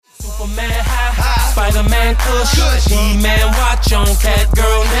Superman high, Spider-Man cush, He-Man watch on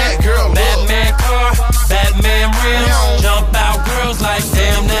Catgirl neck, Batman car, Batman rims, jump out girls like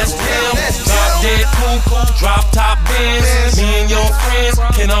damn that's him. Drop dead cuckoo, drop top bins, me and your friends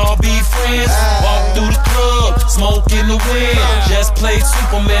can all be friends. Walk through the club, smoke in the wind. Just played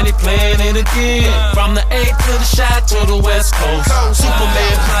Superman, he playing it again. From the A to the shot to the West Coast,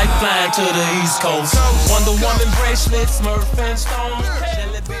 Superman pipeline to the East Coast. Wonder Woman bracelets, Smurf and Stone.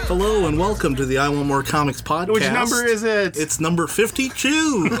 Hello and welcome to the I Want More Comics podcast. Which number is it? It's number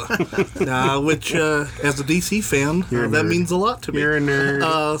 52, which, as a DC fan, that means a lot to me. You're a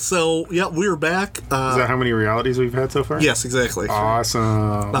nerd. So, yeah, we're back. Is that how many realities we've had so far? Yes, exactly.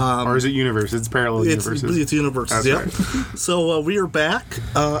 Awesome. Or is it universe? It's parallel universes. It's universes, yep. Right. So, we are back,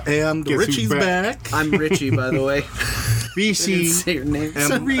 and Guess Richie's back. I'm Richie, by the way. Rishi. Say your name.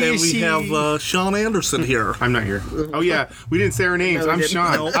 And we have Sean Anderson here. I'm not here. Oh, yeah. We didn't say our names. No, I'm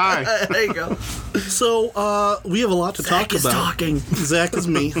Sean. No. Hi. There you go. So, we have a lot to talk about. Zach is talking. Zach is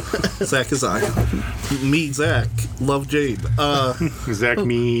me. Zach is I. Me, Zach. Love Jade. Zach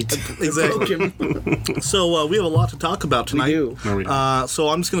meat. Exactly. So, we have a lot to talk about tonight. We do. No, we don't. So,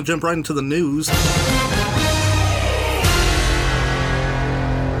 I'm just going to jump right into the news.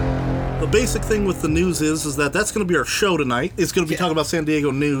 The basic thing with the news is that that's going to be our show tonight. It's going to be talking about San Diego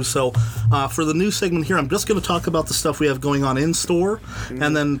news. So for the news segment here, I'm just going to talk about the stuff we have going on in store. Mm-hmm.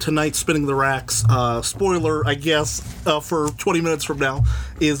 And then tonight, Spinning the Racks, spoiler, I guess, for 20 minutes from now,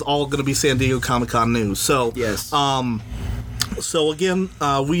 is all going to be San Diego Comic-Con news. So, yes. So again,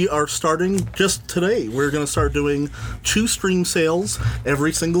 we are starting just today. We're going to start doing 2 stream sales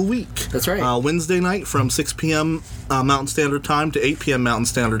every single week. That's right. Wednesday night from 6 p.m. Mountain Standard Time to 8 p.m. Mountain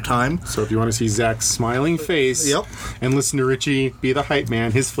Standard Time. So if you want to see Zach's smiling face and listen to Richie be the hype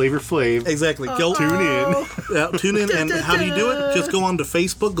man, his Flavor Flav. Exactly. Go tune in. Tune in. And how do you do it? Just go on to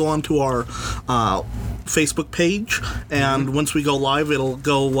Facebook. Go on to our Facebook page, and once we go live, it'll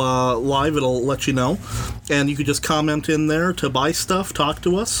go live. It'll let you know, and you could just comment in there to buy stuff, talk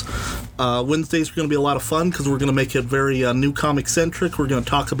to us. Wednesdays are going to be a lot of fun because we're going to make it very new comic centric. We're going to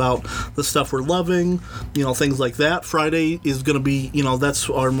talk about the stuff we're loving, things like that. Friday is going to be, that's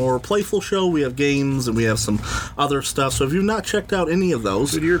our more playful show. We have games and we have some other stuff. So if you've not checked out any of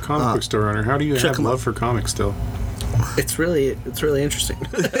those, so you're a comic book store owner. How do you have love for comics still? It's really interesting.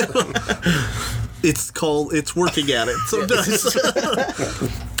 It's working at it sometimes.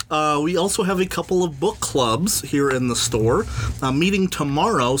 We also have a couple of book clubs here in the store, meeting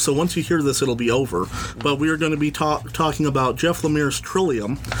tomorrow, so once you hear this, it'll be over. But we are going to be talking about Jeff Lemire's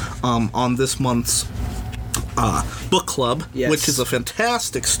Trillium on this month's book club, which is a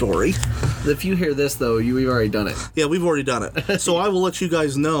fantastic story. If you hear this, though, we've already done it. Yeah, we've already done it. So I will let you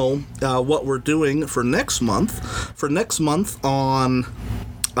guys know what we're doing for next month. For next month on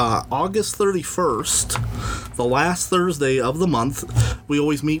August 31st, the last Thursday of the month, we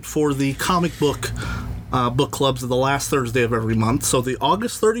always meet for the comic book clubs of the last Thursday of every month. So the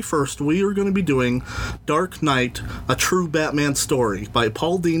August 31st, we are going to be doing Dark Knight, A True Batman Story by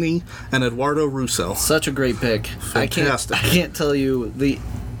Paul Dini and Eduardo Russo. Such a great pick. Fantastic. I can't tell you, the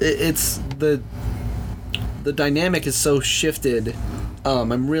dynamic is so shifted.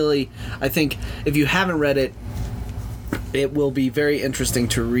 I think if you haven't read it, it will be very interesting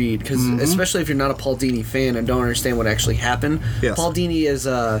to read, because especially if you're not a Paul Dini fan and don't understand what actually happened. Yes. Paul Dini is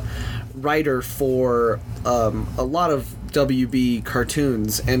a writer for a lot of WB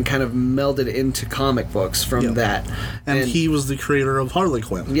cartoons and kind of melded into comic books from that. And he was the creator of Harley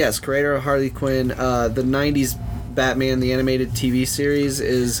Quinn. Yes, creator of Harley Quinn. The 90s Batman, the animated TV series,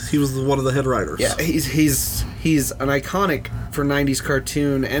 he was one of the head writers. Yeah, he's an iconic for 90s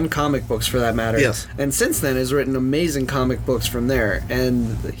cartoon and comic books, for that matter. Yes. And since then has written amazing comic books from there.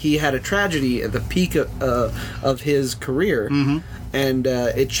 And he had a tragedy at the peak of his career, and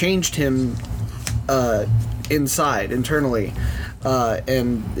it changed him internally.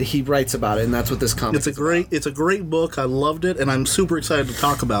 And he writes about it, and that's what this comic is about. It's a great book. I loved it, and I'm super excited to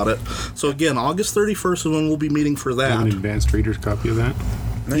talk about it. So again, August 31st is when we'll be meeting for that. Do you have an advanced reader's copy of that?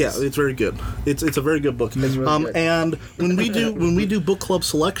 Nice. Yeah, it's very good. It's a very good book. It's really good. And when we do book club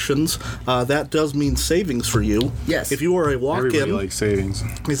selections, that does mean savings for you. Yes. If you are a walk-in, everybody likes savings.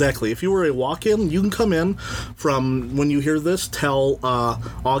 Exactly. If you were a walk-in, you can come in from when you hear this till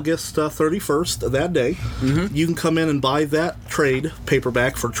August 31st, that day. Mm-hmm. You can come in and buy that trade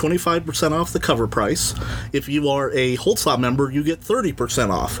paperback for 25% off the cover price. If you are a Holtzlot member, you get 30%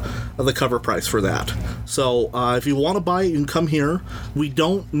 off of the cover price for that. So if you want to buy it, you can come here. We don't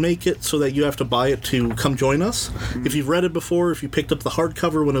don't make it so that you have to buy it to come join us. Mm-hmm. If you've read it before, if you picked up the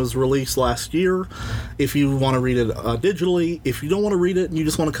hardcover when it was released last year, if you want to read it digitally, if you don't want to read it and you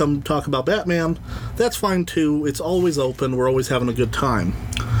just want to come talk about Batman, that's fine too. It's always open. We're always having a good time.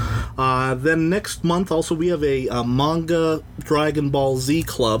 Then next month, also, we have a manga Dragon Ball Z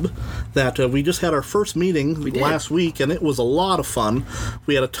club that we just had our first meeting last week, and it was a lot of fun.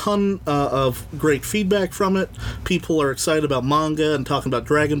 We had a ton of great feedback from it. People are excited about manga and talking about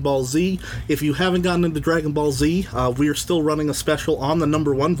Dragon Ball Z. If you haven't gotten into Dragon Ball Z, we are still running a special on the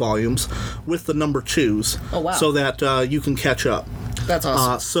number 1 volumes with the number 2s. Oh, wow. So that you can catch up. That's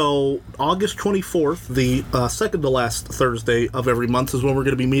awesome. So August 24th, the second to last Thursday of every month, is when we're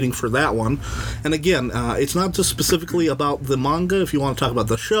going to be meeting for that one. And again, it's not just specifically about the manga. If you want to talk about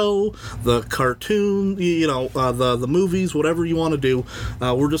the show, the cartoon, the movies, whatever you want to do,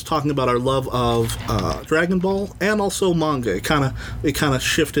 we're just talking about our love of Dragon Ball and also manga. It kind of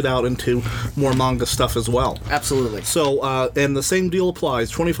shifted out into more manga stuff as well. Absolutely. So, and the same deal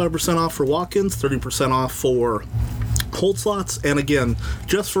applies: 25% off for walk-ins, 30% off for hold slots. And again,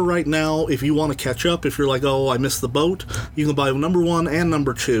 just for right now, if you want to catch up, if you're like, oh, I missed the boat, you can buy number 1 and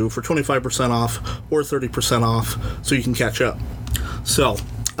number 2 for 25% off or 30% off, so you can catch up. So,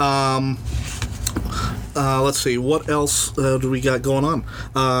 let's see, what else do we got going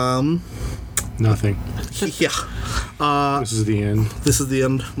on? Nothing. Yeah. This is the end. This is the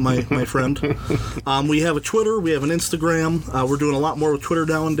end, my friend. We have a Twitter. We have an Instagram. We're doing a lot more with Twitter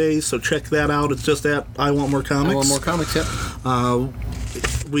nowadays, so check that out. It's just at I Want More Comics. I Want More Comics, yep.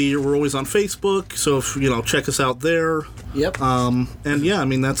 We're always on Facebook, so if check us out there. Yep. And yeah, I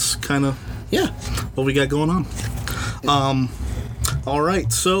mean, that's kind of what we got going on. All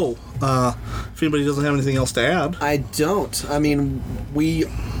right, so if anybody doesn't have anything else to add. I don't. I mean,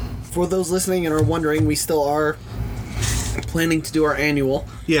 for those listening and are wondering, we still are planning to do our annual.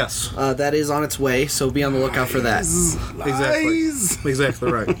 Yes. That is on its way, so be on the lookout for that.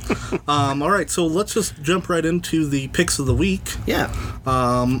 Exactly right. All right, so let's just jump right into the picks of the week. Yeah.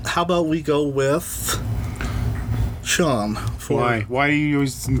 How about we go with Sean? Why do you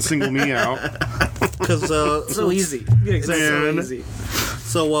always single me out? Because so easy. Yeah, exactly. So easy.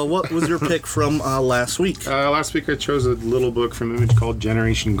 So what was your pick from last week? Last week I chose a little book from Image called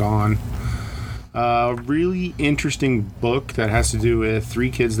Generation Gone. Really interesting book that has to do with 3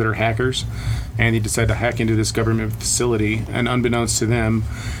 kids that are hackers, and they decide to hack into this government facility, and unbeknownst to them,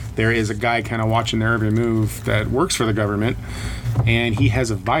 there is a guy kind of watching their every move that works for the government, and he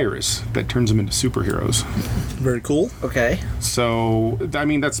has a virus that turns them into superheroes. Very cool. Okay. So, I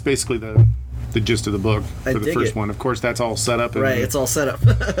mean, that's basically the gist of the book for the first one. Of course, that's all set up. Right, it's all set up.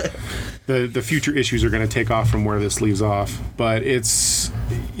 The future issues are going to take off from where this leaves off, but it's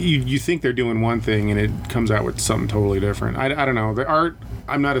you think they're doing one thing and it comes out with something totally different. I don't know. The art,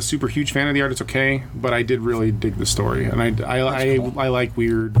 I'm not a super huge fan of the art. It's okay, but I did really dig the story, and I like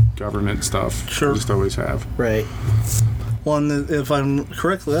weird government stuff. Sure. I just always have. Right. Well, and if I'm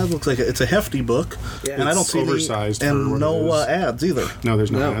correct, that looks like it's a hefty book, and I don't see oversized and no ads either. No,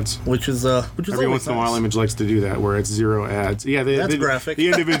 there's no ads. Which is every once in a while, Image likes to do that, where it's 0 ads. Yeah, that's graphic. The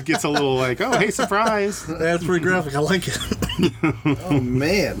end of it gets a little like, oh, hey, surprise! That's pretty graphic. I like it. Oh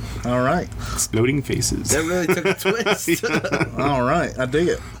man! All right, exploding faces. That really took a twist. All right, I dig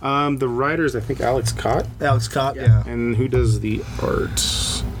it. The writer is, I think, Alex Cott. Yeah. And who does the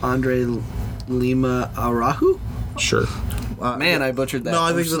art? Andre Lima Arahu. Sure. Man, I butchered that. No,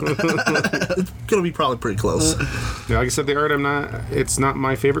 I think it's going to be probably pretty close. Yeah, like I said, the art, it's not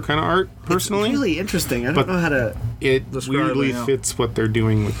my favorite kind of art, personally. It's really interesting. I don't know how to... It weirdly fits what they're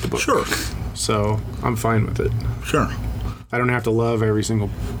doing with the book. Sure. So, I'm fine with it. Sure. I don't have to love every single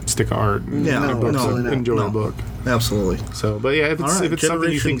stick of art. Enjoy a book. Absolutely. So, but yeah, if it's something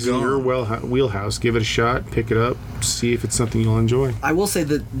you think is in your wheelhouse, give it a shot, pick it up, see if it's something you'll enjoy. I will say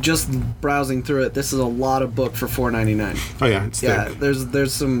that just browsing through it, this is a lot of book for $4.99. Oh yeah, it's thick.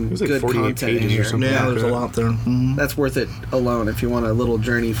 There's some good content in here. Yeah, there's a lot there. Mm-hmm. That's worth it alone if you want a little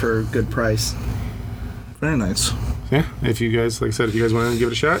journey for a good price. Very nice. Yeah, if you guys, like I said, if you guys want to give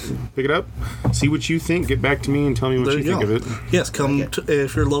it a shot, pick it up, see what you think, get back to me and tell me what you think of it. Yes,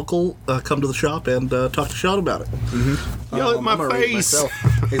 if you're local, come to the shop and talk to Sean about it. Mm-hmm. Yell at my face!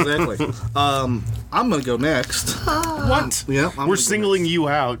 Exactly. I'm going to go next. What? Yeah, we're singling you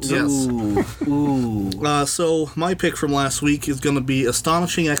out. Yes. Ooh. So my pick from last week is going to be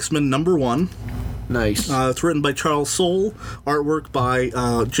Astonishing X-Men #1. Nice. It's written by Charles Soule, artwork by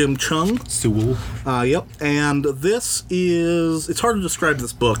Jim Chung. Sewell. Yep. And this is... It's hard to describe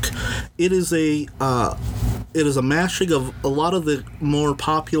this book. It is a it is a mashing of a lot of the more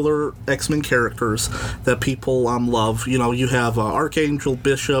popular X-Men characters that people love. You know, you have Archangel,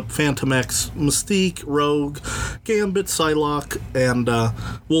 Bishop, Phantom X, Mystique, Rogue, Gambit, Psylocke, and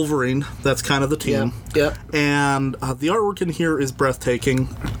Wolverine. That's kind of the team. Yep. And the artwork in here is breathtaking.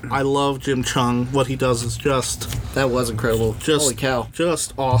 I love Jim Chung. What he does is just... That was incredible. Holy cow.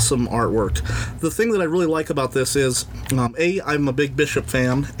 Just awesome artwork. The thing that I really like about this is, I'm a big Bishop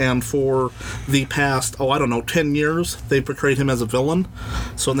fan, and for the past, 10 years, they portrayed him as a villain.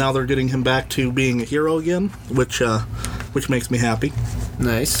 So now they're getting him back to being a hero again, which makes me happy.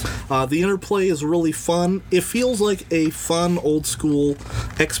 Nice. The interplay is really fun. It feels like a fun, old-school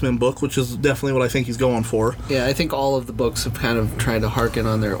X-Men book, which is definitely what I think he's going for. Yeah, I think all of the books have kind of tried to harken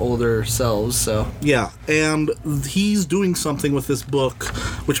on their older selves, so... Yeah, and he's doing something with this book,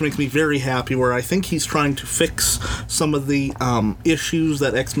 which makes me very happy, where I think he's trying to fix some of the issues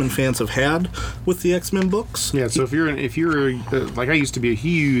that X-Men fans have had with the X-Men books. Yeah, so if you're like I used to be a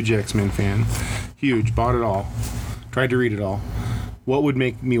huge X-Men fan, bought it all, tried to read it all. What would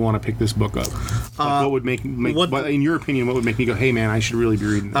make me want to pick this book up? What would make in your opinion, what would make me go, hey man, I should really be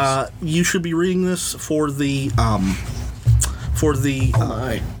reading this? You should be reading this for the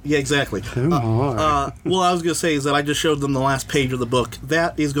yeah, exactly. Well, I was going to say is that I just showed them the last page of the book.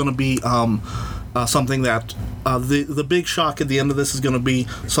 That is going to be something that the big shock at the end of this is going to be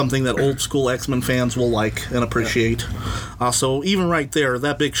something that old school X-Men fans will like and appreciate. So even right there,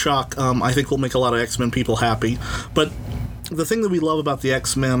 that big shock, I think will make a lot of X-Men people happy. But the thing that we love about the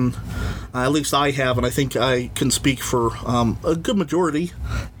X-Men, at least I have, and I think I can speak for a good majority,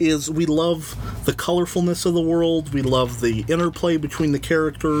 is we love the colorfulness of the world. We love the interplay between the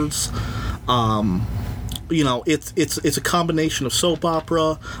characters. You know, it's a combination of soap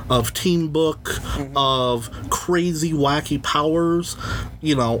opera, of teen book, of crazy, wacky powers.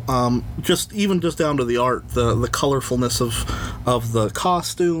 You know, just down to the art, the colorfulness of the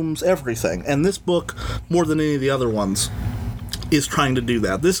costumes, everything. And this book, more than any of the other ones, is trying to do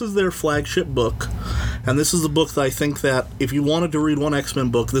that. This is their flagship book, and this is the book that I think that if you wanted to read one X-Men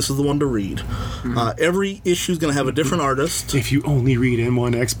book, this is the one to read. Every issue is going to have a different artist. If you only read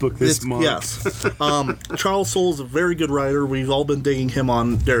M1X book this month. Yes. Charles Soule is a very good writer. We've all been digging him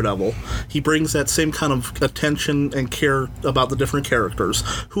on Daredevil. He brings that same kind of attention and care about the different characters,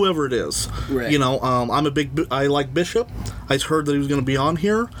 whoever it is. Right. You know, I like Bishop. I heard that he was going to be on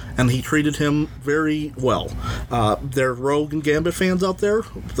here, and he treated him very well. There are Rogue and Gambit fans out there.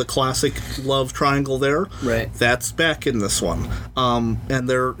 The classic love triangle there. Right. That's back in this one. And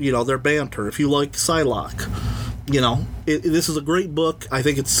their banter. If you like Psylocke, you know, this is a great book. I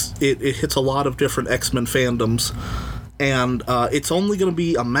think it hits a lot of different X-Men fandoms. And it's only going to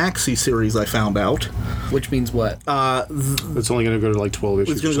be a maxi series, I found out. Which means what? It's only going to go to like 12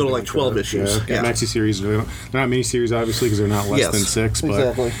 issues. It's going to go to like 12 issues. Yeah. Maxi series. They're not mini series, obviously, because they're not less than 6. But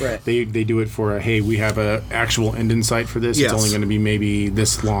exactly. Right. They do it for hey, we have an actual end in sight for this. Yes. It's only going to be maybe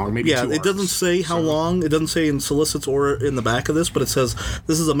this long, maybe 2 arcs. It doesn't say how long. It doesn't say in solicits or in the back of this, but it says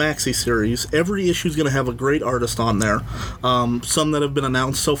this is a maxi series. Every issue is going to have a great artist on there. Some that have been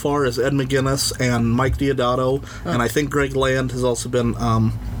announced so far is Ed McGuinness and Mike Deodato, and I think Greg Land has also been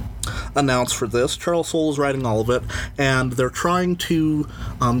announced for this. Charles Soule is writing all of it, and they're trying to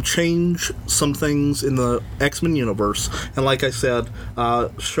change some things in the X-Men universe. And like I said,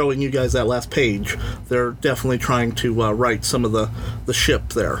 showing you guys that last page, they're definitely trying to write some of the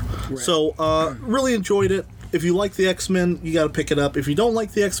ship there. Right. So, really enjoyed it. If you like the X-Men, you got to pick it up. If you don't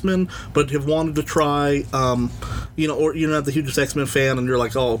like the X-Men, but have wanted to try, or you're not the hugest X-Men fan, and you're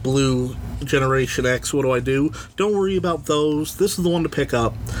like, oh, Blue Generation X, what do I do? Don't worry about those. This is the one to pick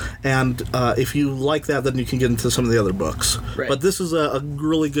up. And if you like that, then you can get into some of the other books. Right. But this is a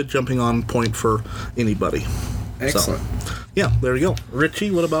really good jumping on point for anybody. Excellent. So, yeah, there you go. Richie,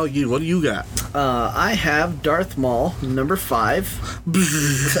 what about you? What do you got? I have Darth Maul, number 5.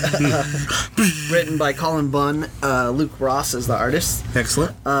 Written by Colin Bunn. Luke Ross is the artist.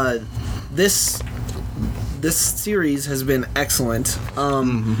 Excellent. This series has been excellent.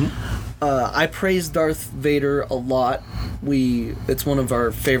 I praise Darth Vader a lot. It's one of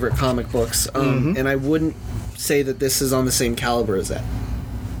our favorite comic books. And I wouldn't say that this is on the same caliber as that.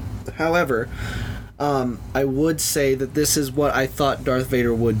 However, I would say that this is what I thought Darth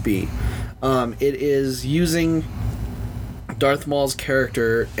Vader would be. It is using Darth Maul's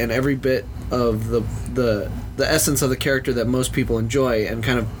character and every bit of the essence of the character that most people enjoy and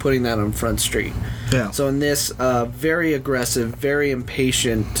kind of putting that on Front Street. Yeah. So in this very aggressive, very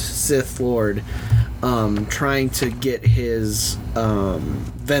impatient Sith Lord trying to get his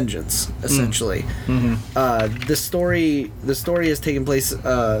vengeance, essentially. The story has taken place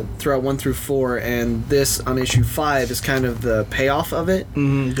throughout 1 through 4, and this on issue 5 is kind of the payoff of it.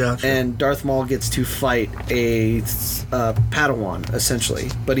 Gotcha. And Darth Maul gets to fight a Padawan, essentially,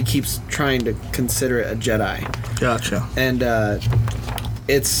 but he keeps trying to consider it a Jedi. Gotcha. And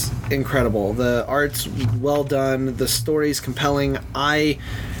it's incredible. The art's well done. The story's compelling. I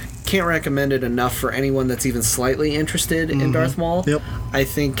can't recommend it enough for anyone that's even slightly interested in Darth Maul. Yep. I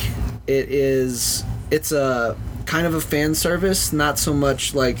think it's a kind of a fan service, not so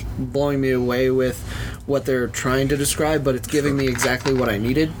much like blowing me away with what they're trying to describe, but it's giving me exactly what I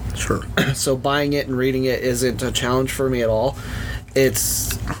needed. Sure. So buying it and reading it isn't a challenge for me at all.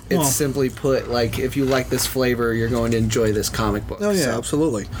 It's simply put, like, if you like this flavor, you're going to enjoy this comic book. Oh, yeah,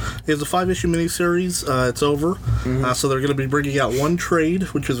 absolutely. It's a 5-issue miniseries. It's over. So they're going to be bringing out one trade,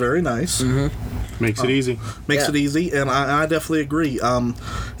 which is very nice. Makes it easy. Makes it easy, and I definitely agree.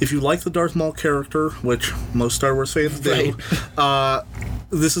 If you like the Darth Maul character, which most Star Wars fans do,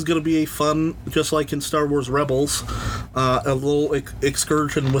 this is going to be a fun, just like in Star Wars Rebels, a little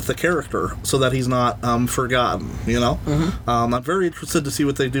excursion with the character so that he's not forgotten, you know? I'm very interested to see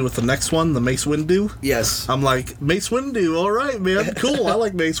what they do with the next one, the Mace Windu. Yes. I'm like, Mace Windu, all right, man. Cool, I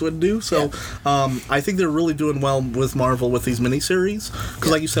like Mace Windu. So I think they're really doing well with Marvel with these miniseries.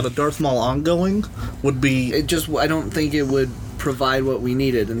 Because like you said, a Darth Maul ongoing would be... I don't think it would provide what we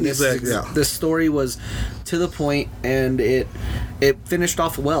needed. And this story was to the point, and it finished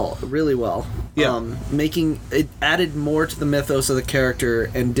off well, really well. Yeah. It added more to the mythos of the character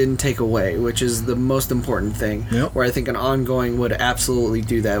and didn't take away, which is the most important thing. Yep. Where I think an ongoing would absolutely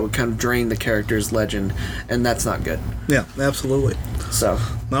do that. It would kind of drain the character's legend, and that's not good. Yeah, absolutely. So.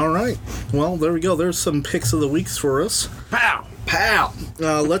 All right. Well, there we go. There's some picks of the weeks for us. Pow! Pow!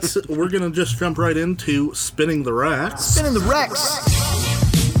 We're going to just jump right into Spinning the Racks. Spinning the Rex.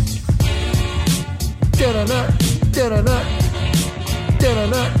 Da-da-da, da-da-da,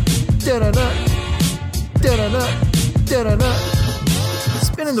 da-da-da, da-da-da, da-da-da, da-da-da.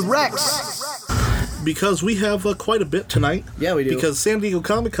 Spinning the Rex. Because we have quite a bit tonight. Yeah, we do. Because San Diego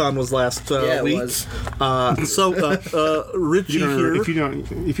Comic-Con was last week. It was. Richie here...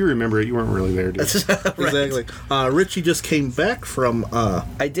 If you remember it, you weren't really there, dude. Exactly. Richie just came back from...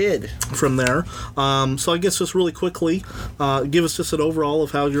 I did. From there. So I guess just really quickly, give us just an overall of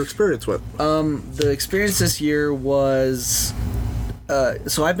how your experience went. The experience this year was...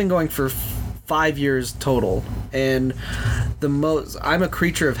 so I've been going for 5 years total, and I'm a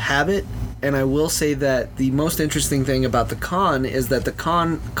creature of habit, and I will say that the most interesting thing about the con is that the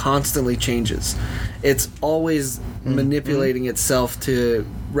con constantly changes. It's always manipulating itself to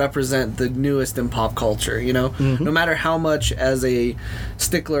represent the newest in pop culture, you know? No matter how much as a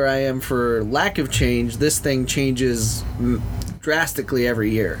stickler I am for lack of change, this thing changes drastically every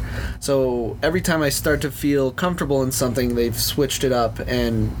year. So every time I start to feel comfortable in something, they've switched it up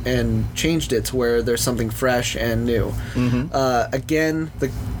and changed it to where there's something fresh and new. Again,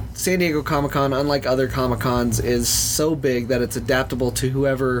 the San Diego Comic-Con, unlike other Comic-Cons, is so big that it's adaptable to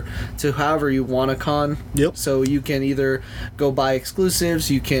however you want a con. Yep. So you can either go buy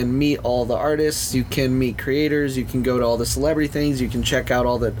exclusives, you can meet all the artists, you can meet creators, you can go to all the celebrity things, you can check out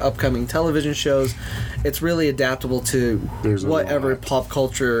all the upcoming television shows. It's really adaptable to whatever pop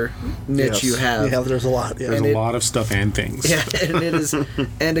culture niche you have. Yeah, there's a lot. Yeah. There's a lot of stuff and things. Yeah, and it is.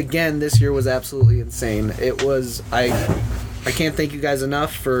 And again, this year was absolutely insane. It was. I can't thank you guys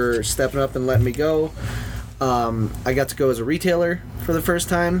enough for stepping up and letting me go. I got to go as a retailer for the first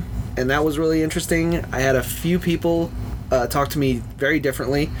time, and that was really interesting. I had a few people talk to me very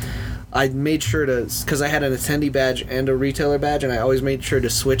differently. I made sure to, because I had an attendee badge and a retailer badge, and I always made sure to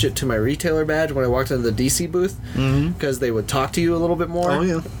switch it to my retailer badge when I walked into the DC booth, because they would talk to you a little bit more. Oh,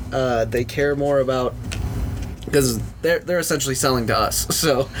 yeah. They care more about... because they're essentially selling to us.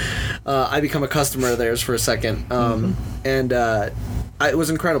 So I become a customer of theirs for a second. And it was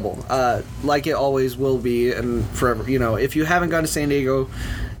incredible. Like it always will be and forever. You know, if you haven't gone to San Diego,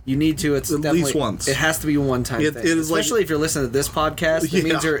 you need to. It's at definitely, least once. It has to be a one-time thing. It is especially if you're listening to this podcast. It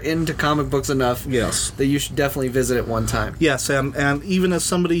means you're into comic books enough that you should definitely visit it one time. Yes, and even as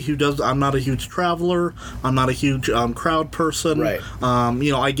somebody who does... I'm not a huge traveler. I'm not a huge crowd person. Right.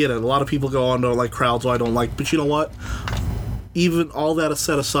 You know, I get it. A lot of people go on to like crowds I don't like. But you know what? even all that is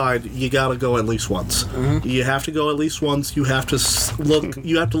set aside, you got to go at least once. You have to go at least once. You have to look.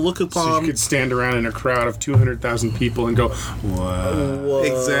 You have to look So upon. you could stand around in a crowd of 200,000 people and go, "Whoa!"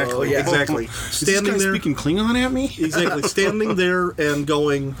 Exactly. Exactly. Is this Standing guy there. speaking Klingon at me? Exactly. Standing there and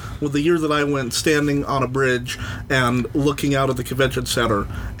going, with the year that I went, standing on a bridge and looking out at the convention center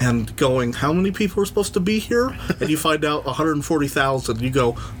and going, how many people are supposed to be here? And you find out 140,000. You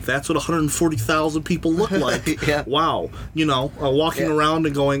go, that's what 140,000 people look like. Yeah. Wow. You know, walking around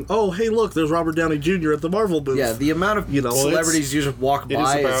and going, oh, hey, look, there's Robert Downey Jr. at the Marvel booth. Yeah, the amount of You know, celebrities you just walk It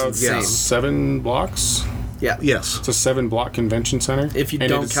by is is about insane. 7 blocks. Yeah. Yes. It's a 7-block convention center. If you and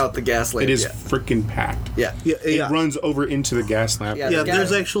don't it is- count the gas lamp. It is yeah. freaking packed. Yeah. Yeah. Yeah. It runs over into the gas lamp. Yeah, the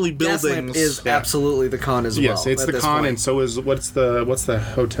there's actually gas lamp buildings. is absolutely the con as well. Yes, it's at the this con, point. and so is what's the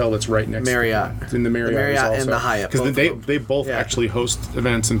hotel that's right next Marriott. to it? It's in the Marriott. The Marriott is and also, the Hyatt, because both they of them. they both Yeah. actually host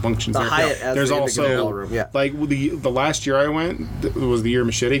events and functions. The there. Hyatt as There's the also Indigo Ballroom, yeah. like the last year I went was the year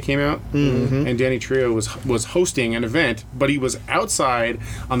Machete came out, and Danny Trejo was hosting an event, but he was outside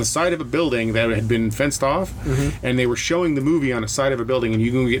on the side of a building that had been fenced off, and they were showing the movie on the side of a building, and you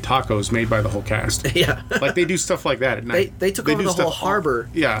can get tacos made by the whole cast. Yeah. Like they do stuff like that at night. They took over do the whole stuff harbor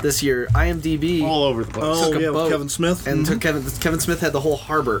yeah. this year. IMDb all over the place. Oh, took a yeah, with boat Kevin Smith. and took Kevin Smith had the whole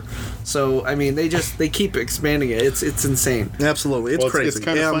harbor. So I mean, they keep expanding it. It's insane. Absolutely. It's Well, crazy. It's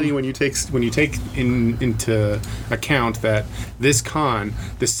kind of funny when you take into account that this con,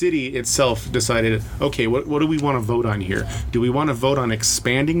 the city itself decided, okay, what do we want to vote on here? Do we want to vote on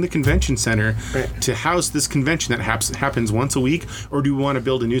expanding the convention center to house this convention that happens once a week, or do we want to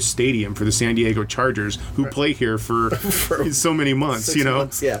build a new stadium for the San Diego Chargers who play here for so many months? 6 You know,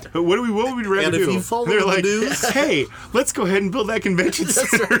 months, yeah. What would we rather And if do? you follow They're the like, news- hey, let's go ahead and build that convention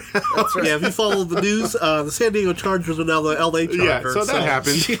center. Yeah, if you follow the news, the San Diego Chargers are now the LA Chargers. Yeah, so that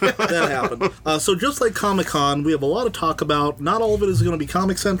happened. That happened. So just like Comic-Con, we have a lot to talk about. Not all of it is going to be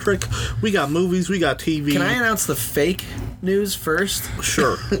comic-centric. We got movies, we got TV. Can I announce the fake news first?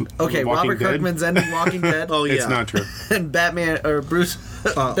 Sure. Okay, Walking Robert Dead? Kirkman's ending Walking Dead. Oh, yeah. It's not true. And Batman or Bruce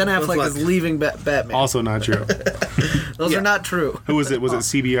Ben Affleck Affleck. is leaving Batman. Also not true. Those are not true. Who was it? Was it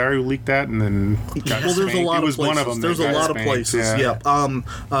CBR who leaked that? And then got Well, there's a spanked? lot It of was places. one of them. There's that a got lot of spanked, places.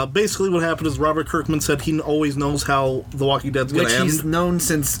 yeah. Basically, what happened is Robert Kirkman said he always knows how The Walking Dead's going Which to he's end. known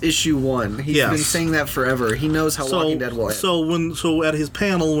since issue 1. He's Yes. been saying that forever. He knows how Walking Dead will end. So at his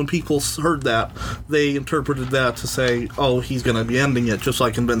panel, when people heard that, they interpreted that to say, "Oh, he's going to be ending it just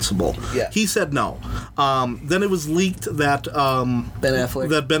like Invincible." Yeah. He said no. Then it was leaked that Ben Affleck.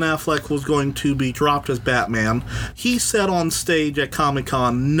 that Ben Affleck was going to be dropped as Batman. He said on stage at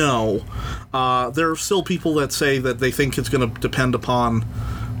Comic-Con, no. There are still people that say that they think it's going to depend upon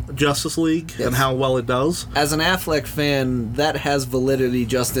Justice League and how well it does. As an Affleck fan, that has validity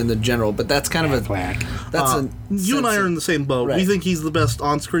just in the general, but that's kind of a... Affleck. That's a... You and I are in the same boat. We Right. think he's the best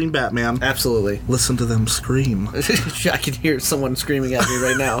on-screen Batman. Absolutely. Listen to them scream. I can hear someone screaming at me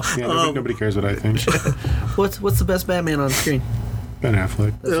right now. Yeah, nobody cares what I think. What's the best Batman on screen? Ben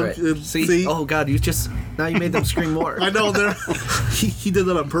Affleck. That's right. See? Oh God, now you made them scream more. I know he did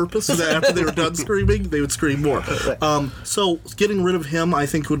that on purpose so that after they were done screaming, they would scream more. So getting rid of him, I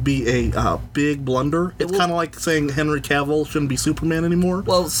think, would be a big blunder. It's kind of like saying Henry Cavill shouldn't be Superman anymore.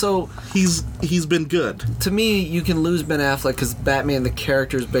 Well, so He's been good. to me, you can lose Ben Affleck because Batman, the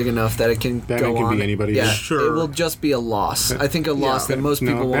character, is big enough that it can Batman go can on. be anybody. Yeah, Sure. it will just be a loss. I think a loss that most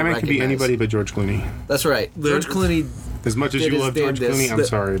people No, won't Batman recognize. can be anybody but George Clooney. That's right. George Clooney. As much as Did you his love George damnedest. Clooney, I'm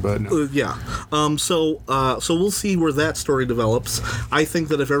sorry, but no. Yeah. So we'll see where that story develops. I think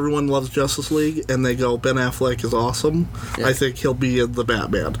that if everyone loves Justice League and they go, Ben Affleck is awesome, Yeah. I think he'll be in the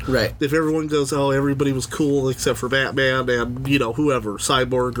Batman. Right. If everyone goes, oh, everybody was cool except for Batman and, whoever,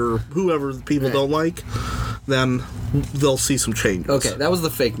 Cyborg or whoever people Right. don't like, then they'll see some changes. Okay, that was the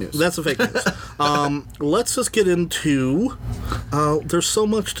fake news. That's a fake news. Let's just get into. There's so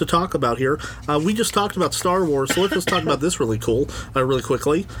much to talk about here. We just talked about Star Wars, so let's just talk about this really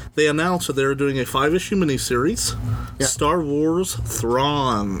quickly. They announced that they're doing a 5-issue miniseries, Star Wars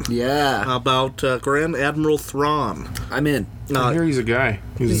Thrawn, yeah, about Grand Admiral Thrawn. I'm in. I hear he's a guy.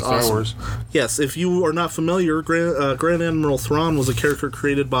 He's in Star awesome. Wars. Yes, if you are not familiar, Grand Admiral Thrawn was a character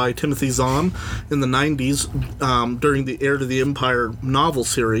created by Timothy Zahn in the 90s during the Heir to the Empire novel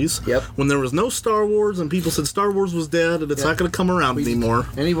series. Yep. When there was no Star Wars and people said Star Wars was dead and it's not going to come around anymore.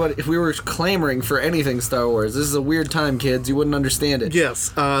 Anybody, if we were clamoring for anything Star Wars, this is a weird time, kids. You wouldn't understand it. Yes,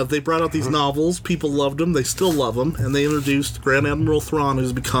 they brought out these novels. People loved them. They still love them. And they introduced Grand Admiral Thrawn,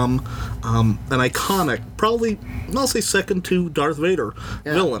 who's become an iconic, probably, I'll say second to Darth Vader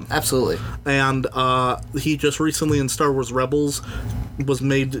Yeah, villain. Absolutely. And he just recently in Star Wars Rebels was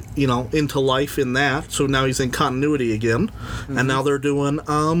made, into life in that. So now he's in continuity again. Mm-hmm. And now they're doing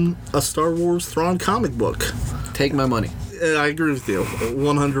a Star Wars Thrawn comic book. Take my money. I agree with you,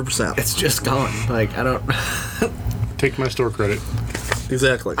 100%. It's just gone. Like, I don't... Take my store credit.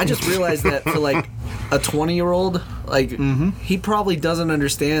 Exactly. I just realized that for, like, a 20-year-old, like, he probably doesn't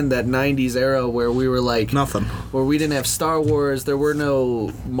understand that 90s era where we were, like... Nothing. Where we didn't have Star Wars, there were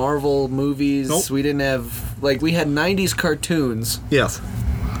no Marvel movies, Nope. We didn't have... Like, we had 90s cartoons. Yes.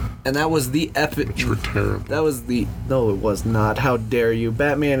 And that was the epic... Which were terrible. That was the... No, it was not. How dare you.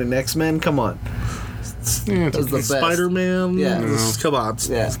 Batman and X-Men? Come on. Yeah, That was the best. Spider-Man? Yeah. Come on.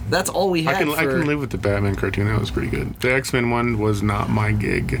 Yeah. That's all we had I can live with the Batman cartoon. That was pretty good. The X-Men one was not my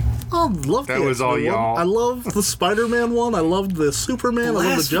gig. I love That the was all X-Men one. y'all. I love the Spider-Man one. I love the Superman. I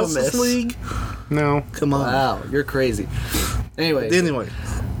love the Justice Blasphemous. League. No. Come on. Wow, you're crazy. Anyway,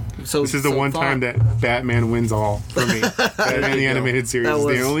 so This is the one Thrawn- time that Batman wins all for me. Batman the animated series That is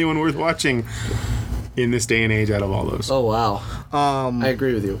was- the only one worth watching in this day and age out of all those. Oh wow. I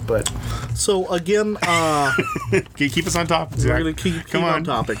agree with you, but So again, Can you keep us on topic, Zach? we're going to keep Come on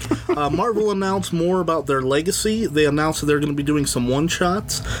topic. Marvel announced more about their legacy. They announced that they're going to be doing some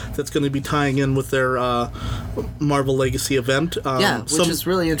one-shots that's going to be tying in with their Marvel Legacy event. which is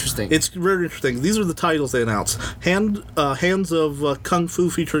really interesting. It's very interesting. These are the titles they announced. Hands of Kung Fu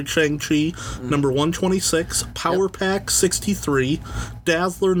featuring Shang-Chi, number 126. Power Pack, 63.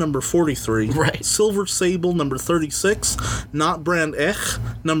 Dazzler, number 43. Right. Silver Sable, number 36. Not Brand Ech,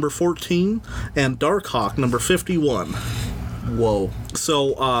 number 14. And Darkhawk, number 51. Whoa.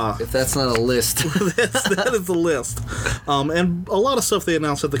 So, If that's not a list. that is the list. And a lot of stuff they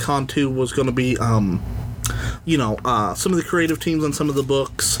announced at the con, too, was going to be... some of the creative teams on some of the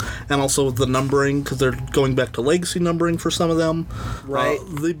books, and also the numbering, because they're going back to legacy numbering for some of them. Right.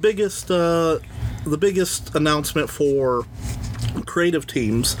 The biggest announcement for creative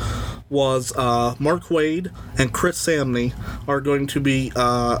teams was Mark Waid and Chris Samney are going to be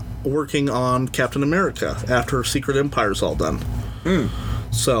working on Captain America after Secret Empire's all done.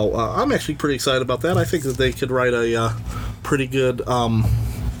 So I'm actually pretty excited about that. I think that they could write a pretty good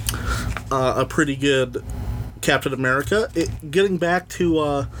Captain America. Getting back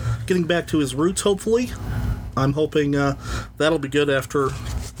to his roots, hopefully. I'm hoping that'll be good after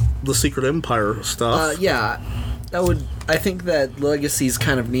the Secret Empire stuff. Yeah. I think that Legacy's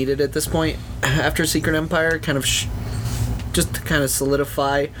kind of needed at this point after Secret Empire, kind of just to kind of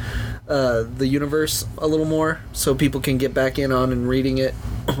solidify the universe a little more, so people can get back in on and reading it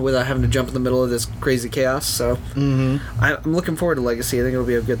without having to jump in the middle of this crazy chaos. So I'm looking forward to Legacy. I think it'll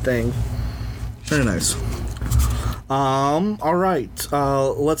be a good thing. Very nice. All right.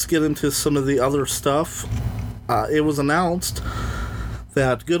 Let's get into some of the other stuff. It was announced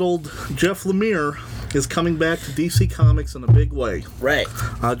that good old Jeff Lemire is coming back to DC Comics in a big way. Right.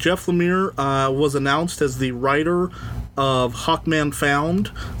 Jeff Lemire was announced as the writer of Hawkman Found,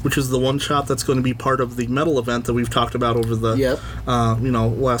 which is the one-shot that's going to be part of the metal event that we've talked about over the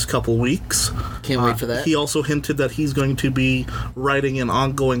last couple weeks. Can't wait for that. He also hinted that he's going to be writing an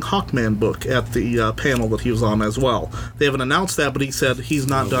ongoing Hawkman book at the panel that he was on as well. They haven't announced that, but he said he's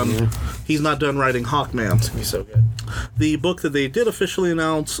not done. He's not done writing Hawkman. It's gonna be so good. The book that they did officially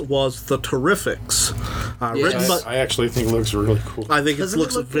announce was The Terrifics. Written by, I actually think it looks really cool. I think it Doesn't it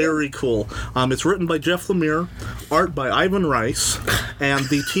looks look very cool. It's written by Jeff Lemire, art by Ivan Rice, and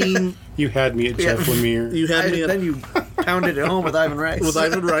the team. You had me at Jeff Lemire. You had me Then you pounded it home with Ivan Rice. with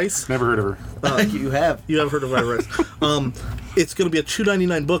Ivan Rice. Never heard of her. You have. You have heard of Ivan Rice. It's going to be a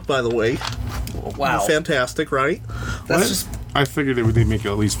 $2.99 book, by the way. Wow. Fantastic, right? That's What? just I figured they'd make it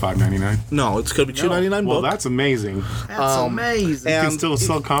at least $5.99. No, it's going to be $2.99 Well, book. that's amazing. that's amazing. and- You can still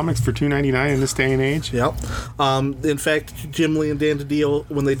sell comics for $2.99 in this day and age. Yep. In fact, Jim Lee and Dan DiDio,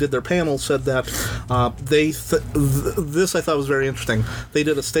 when they did their panel, said that this I thought was very interesting. They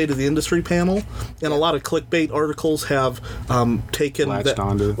did a State of the Industry panel, and a lot of clickbait articles have taken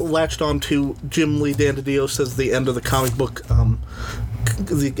latched onto Jim Lee. Dan DiDio says the end of the comic book,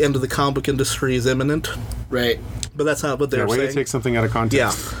 the end of the comic book industry is imminent. Right. But that's not what they were Way saying. to take something out of context.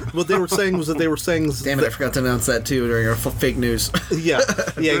 Yeah, what they were saying was that they were saying. Damn it, I forgot to announce that too during our fake news. Yeah,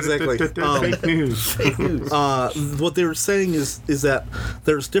 exactly. Fake news. Fake news. What they were saying is that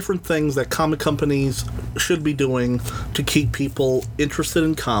there's different things that comic companies should be doing to keep people interested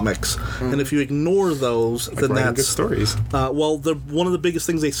in comics, and if you ignore those, then Writing that's good stories. One of the biggest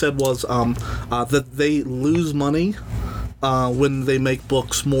things they said was that they lose money when they make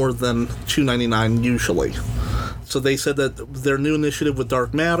books more than $2.99 usually. So they said that their new initiative with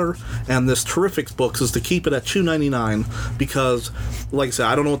Dark Matter and this Terrifics books is to keep it at $2.99 because, like I said,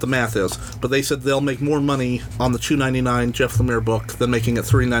 I don't know what the math is, but they said they'll make more money on the $2.99 Jeff Lemire book than making it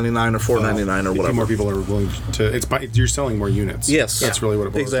 $3.99 or $4.99 or whatever. More people are willing to. You're selling more units. Yes, that's really what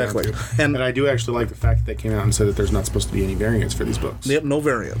it boils exactly. down to. And I do actually like the fact that they came out and said that there's not supposed to be any variants for these books. Yep, no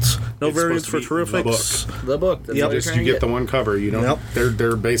variants. No It's variants for supposed to be Terrifics. The book. That's Yep. what you're Just trying you to get the one cover. You don't. Yep.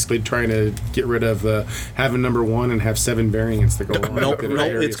 They're basically trying to get rid of having number one and have 7 variants that go along. Nope, with it at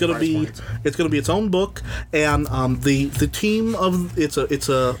nope. various It's gonna price be points. its own book, and the team of it's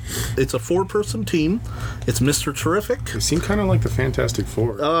a 4-person team. It's Mr. Terrific. They seem kind of like the Fantastic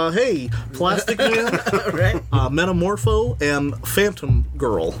Four. Hey, Plastic Man, right? Metamorpho, and Phantom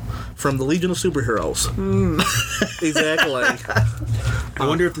Girl from the Legion of Superheroes. Exactly. I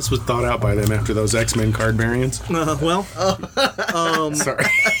wonder if this was thought out by them after those X-Men card variants. Sorry.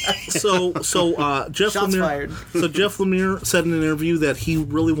 So Jeff Shots Lemire. fired. So Jeff Lemire said in an interview that he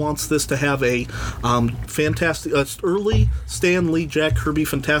really wants this to have a fantastic, early Stan Lee, Jack Kirby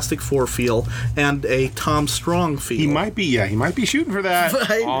Fantastic Four feel and a Tom Strong feel. He might be shooting for that.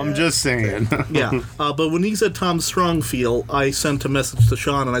 Right. I'm just saying. Yeah, but when he said Tom Strong feel, I sent a message to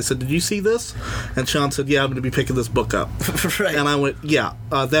Sean and I said, "Did you see this?" And Sean said, "Yeah, I'm going to be picking this book up." Right. And I went, "Yeah,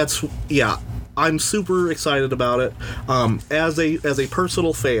 I'm super excited about it. As a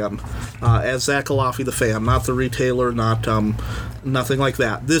personal fan, as Zach Alafi the fan, not the retailer, not nothing like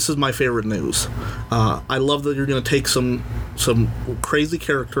that. This is my favorite news. I love that you're going to take some crazy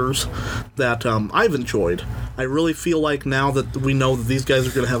characters that I've enjoyed. I really feel like now that we know that these guys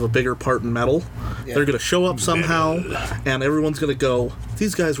are going to have a bigger part in Metal, they're going to show up somehow, and everyone's going to go,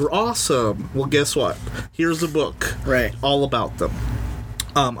 these guys were awesome. Well, guess what? Here's a book Right. all about them.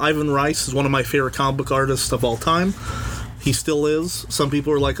 Ivan Rice is one of my favorite comic book artists of all time. He still is. Some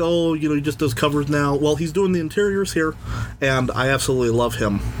people are like, oh, he just does covers now. Well, he's doing the interiors here, and I absolutely love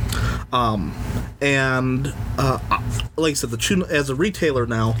him. Like I said, as a retailer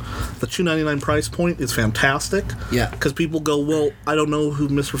now, the $2.99 price point is fantastic. Yeah. Because people go, well, I don't know who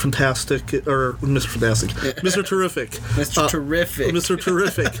Mr. Terrific, Mr. Terrific. Mr.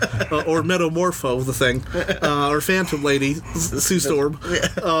 Terrific, or Metamorpho, the thing, or Phantom Lady, Sue Storm,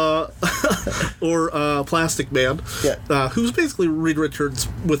 or Plastic Man, who's basically Reed Richards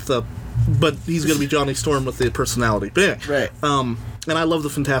but he's going to be Johnny Storm with the personality. But yeah. Right. And I love the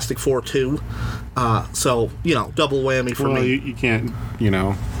Fantastic Four too. So, double whammy for me. You can't,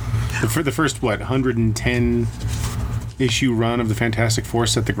 the first 110 issue run of the Fantastic Four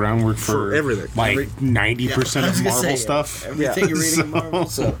set the groundwork for everything. Like 90% of Marvel stuff. Everything you're reading in Marvel.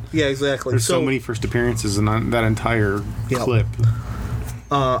 So. Yeah, exactly. There's so many first appearances in that entire clip.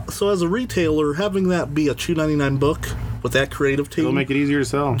 So as a retailer, having that be a $2.99 book with that creative team, It'll make it easier to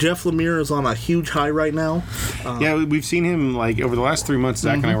sell. Jeff Lemire is on a huge high right now. Yeah, we've seen him over the last 3 months.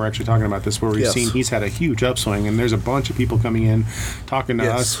 Zach and I were actually talking about this, where we've seen he's had a huge upswing, and there's a bunch of people coming in, talking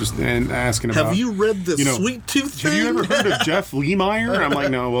to us and asking about. Have you read this Sweet Tooth thing? Have you ever heard of Jeff Lemire? I'm like,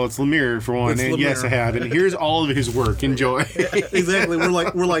 no. Well, it's Lemire for one, and yes, I have. And here's all of his work. Enjoy. Exactly. We're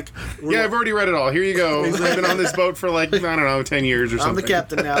like. I've already read it all. Here you go. I've been on this boat for 10 years or something. I'm the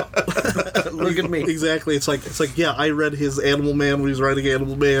captain now. Look at me. Exactly. It's like I read his Animal Man when he was writing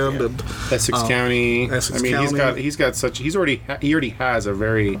Animal Man and Essex County. County. He's got such. He already has a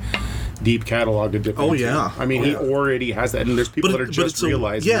very deep catalog to dip into. Yeah. I mean, he already has that, and there's people that are just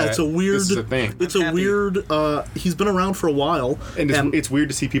realizing that it's a weird. This is a thing. It's a weird. He's been around for a while, and it's weird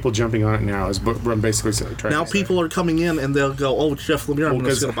to see people jumping on it now. Is what I'm basically trying now to say. people are coming in and they'll go, "Oh, it's Jeff Lemire."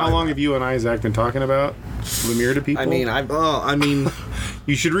 Because how long have you and I, Zach, been talking about Lemire to people? I mean,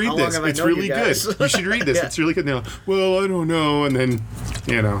 you should read this. It's really good. You should read this. Yeah. It's really good. Now, well, I don't know, and then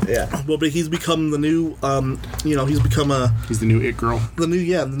yeah. Well, but he's become the new. He's become he's the new it girl. the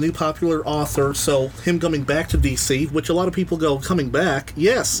new popular author. So him coming back to DC, which a lot of people go coming back.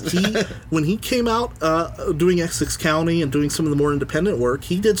 Yes, when he came out doing Essex County and doing some of the more independent work,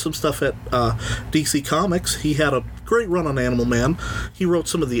 he did some stuff at DC Comics. He had a great run on Animal Man. He wrote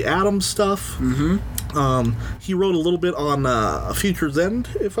some of the Atom stuff. Mm-hmm. He wrote a little bit on Future's End,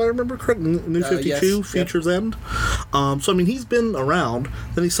 if I remember correctly. New 52, yes. Future's End. So I mean, he's been around.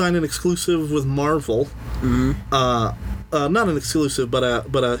 Then he signed an exclusive with Marvel. Mm-hmm. Not an exclusive,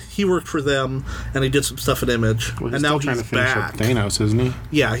 but he worked for them, and he did some stuff at Image, Well, and now trying he's to finish back. up Thanos, isn't he?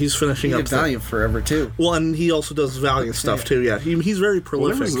 Yeah, he's finishing He up did Valiant forever too. Well, and he also does Valiant stuff too. Yeah, he's very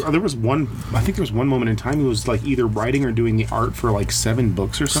Well, prolific. there was one. I think there was one moment in time he was either writing or doing the art for 7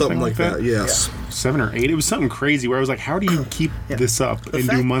 books or something like that. Yes. 7 or 8. It was something crazy where I was like, how do you keep this up and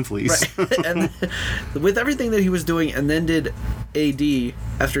do monthlies? Right. And with everything that he was doing, and then did AD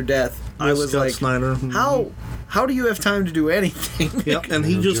after death, I was Scott like, Snyder. how how do you have time to do anything? Yep, and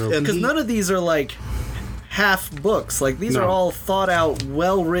he just and Because he, none of these are like half books. Like these No. are all thought out,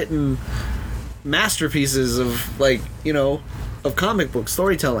 well written masterpieces of of comic book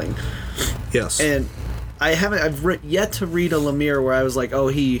storytelling. yes, And I've yet to read a Lemire where I was like, oh,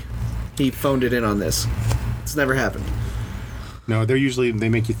 he phoned it in on this. It's never happened. No, they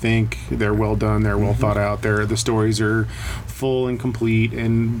make you think. They're well done. They're well thought out. The stories are full and complete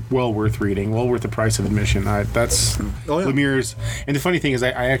and well worth reading. Well worth the price of admission. That's Lemire's. And the funny thing is, I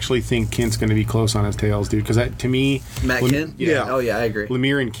actually think Kent's going to be close on his tails, dude. Because to me, Matt Kent? yeah. Oh, yeah, I agree.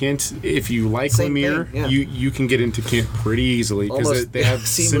 Lemire and Kent, if you like Same Lemire, thing, yeah. you can get into Kent pretty easily because Almost, they have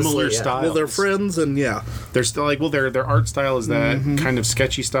seamlessly, similar yeah. styles. well, they're friends, and They're still like, their art style is that kind of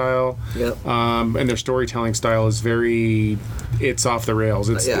sketchy style, Yep. and their storytelling style is it's off the rails.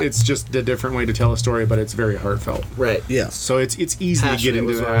 It's just a different way to tell a story, but it's very heartfelt. Right. yes, So it's easy to get Passionate into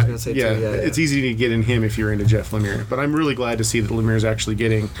was that. what I was gonna say, too. Yeah, It's easy to get in him if you're into Jeff Lemire. But I'm really glad to see that Lemire's actually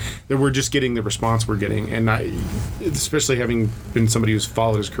that we're just getting the response we're getting, and especially having been somebody who's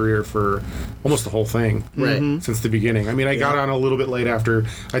followed his career for almost the whole thing, Right. since the beginning. I mean, I got on a little bit late after,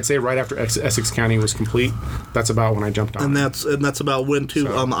 I'd say right after Essex County was complete. That's about when I jumped on. and that's about when too.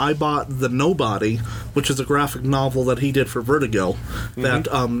 So- I bought The Nobody, which is a graphic novel that he did for Vertigo that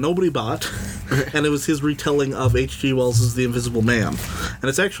nobody bought, and it was his retelling of H.G. Wells' The Invisible Man, and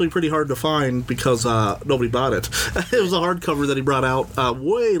it's actually pretty hard to find because nobody bought it. It was a hardcover that he brought out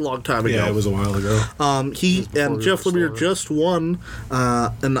way long time ago. Yeah, it was a while ago. He and Jeff before Lemire just won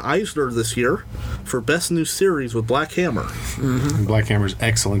an Eisner this year for Best New Series with Black Hammer. Black Hammer's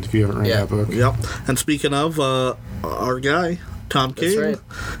excellent if you haven't read Yeah. that book. Yep. And speaking of our guy, Tom King, right.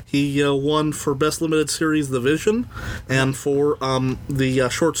 he won for Best Limited Series The Vision and for the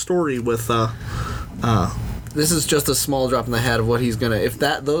short story with This is just a small drop in the hat of what he's gonna. If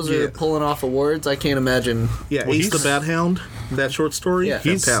those Yeah. are pulling off awards, I can't imagine. Ace he's- the Bad Hound, that short story. Yeah.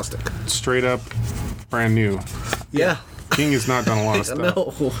 He's Fantastic. straight up brand new. Yeah. King has not done a lot of stuff.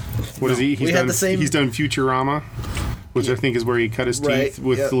 No. What is he? He's We had done the same- He's done Futurama, which I think is where he cut his Right, teeth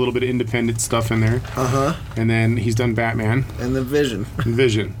with yep. a little bit of independent stuff in there. And then he's done Batman, And the Vision. and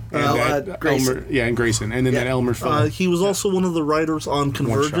Vision, and Grayson. Elmer, and Grayson, and then that Elmer film. He was also one of the writers on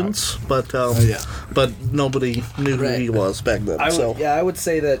Convergence, but nobody knew who Right. he was back then. I would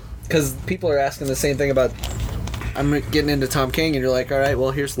say that because people are asking the same thing about. I'm getting into Tom King, and you're like, all right,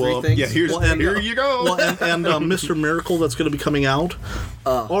 well, here's three things. yeah, here you go. Well, and Mr. Miracle that's going to be coming out.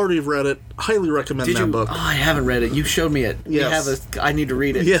 Already read it. Highly recommend Did that you? book. Oh, I haven't read it. You showed me it. Yes. I need to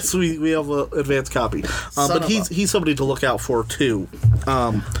read it. Yes, we have an advanced copy. But he's somebody to look out for too.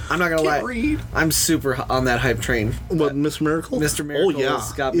 I'm not gonna lie. read. I'm super on that hype train. What, Mr. Miracle? Mr. Miracle Oh yeah,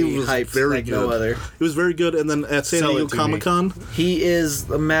 has got me it was hyped very like good. no other. It was very good. And then at San Sell Diego it to me. Comic Con, He is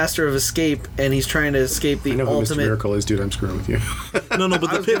a master of escape, and he's trying to escape I the know who Mr. ultimate. Miracle is, dude. I'm screwing with you. no, but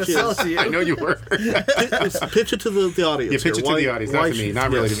I the was gonna pitch sell it is to you. I know you were. pitch it to the audience. You pitch it to the audience, not to me,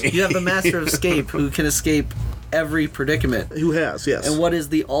 not really to me. You have the master of escape who can escape every predicament. Who has? Yes. And what is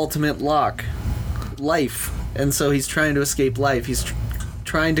the ultimate lock? Life. And so he's trying to escape life. He's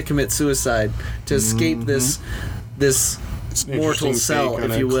trying to commit suicide to escape this mortal Interesting cell, take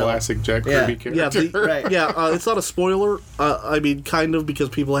on if a you will. Classic Jack Yeah. Kirby Yeah, character. Right. it's not a spoiler. I mean, kind of, because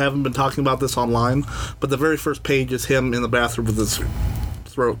people haven't been talking about this online. But the very first page is him in the bathroom with his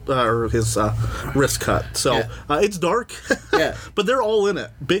throat or his wrist cut. So Yeah. it's dark. Yeah. But they're all in it.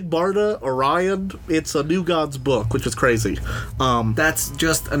 Big Barda, Orion. It's a New Gods book, which is crazy. That's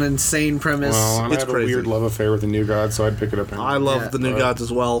just an insane premise. Well, and I It's have crazy. a weird love affair with the New God, so I'd pick it up. I love Yeah. the New Gods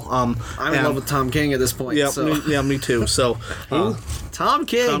as well. I'm in and- love with Tom King at this point. Yeah, so. me too. So, Tom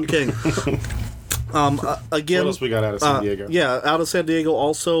King. Tom King. Again, What else we got out of San Diego? Yeah, out of San Diego.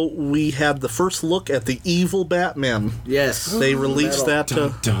 Also, we had the first look at the Evil Batman. Yes. They released Metal.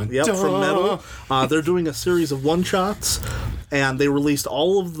 that Dun, dun, dun. from Metal. They're doing a series of one-shots, and they released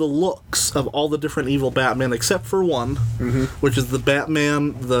all of the looks of all the different evil Batman except for one, which is the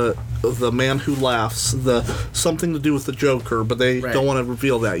Batman, the man who laughs, the something to do with the Joker, but they Right. don't want to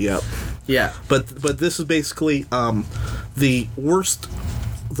reveal that yet. Yeah. But this is basically the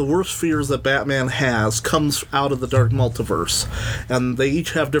worst fears that Batman has comes out of the Dark Multiverse, and they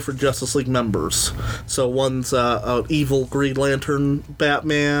each have different Justice League members. So one's an evil Green Lantern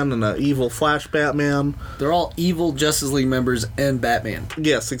Batman and an evil Flash Batman. They're all evil Justice League members and Batman.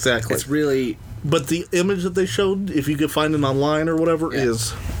 Yes, exactly. It's really But the image that they showed, if you could find it online or whatever, Yeah.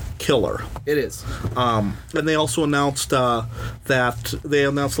 is killer. It is. And they also announced that they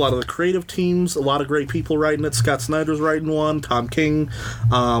announced a lot of the creative teams, a lot of great people writing it. Scott Snyder's writing one, Tom King,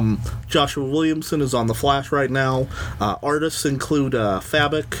 Joshua Williamson is on The Flash right now. Artists include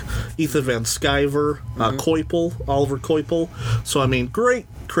Fabic, Ethan Van Sciver, Koipel, Oliver Koipel. So, I mean, great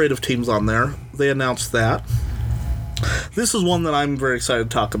creative teams on there. They announced that. This is one that I'm very excited to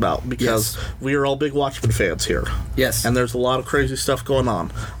talk about because we are all big Watchmen fans here. Yes. And there's a lot of crazy stuff going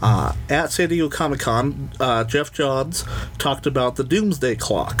on. At San Diego Comic-Con, Jeff Johns talked about the Doomsday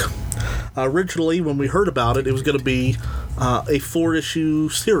Clock. Originally, when we heard about it, it was going to be a 4-issue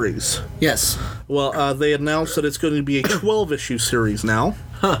series. Yes. Well, they announced that it's going to be a 12-issue series now.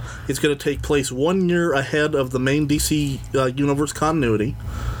 Huh. It's going to take place 1 year ahead of the main DC Universe continuity.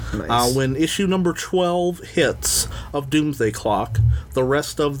 Nice. When issue number 12 hits of Doomsday Clock, the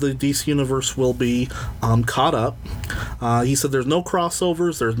rest of the DC Universe will be caught up. He said there's no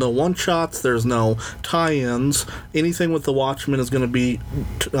crossovers, there's no one-shots, there's no tie-ins. Anything with the Watchmen is going to be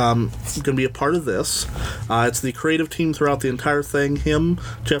a part of this. It's the creative team throughout the entire thing, him,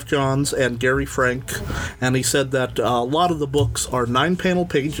 Jeff Johns, and Gary Frank. And he said that a lot of the books are 9-panel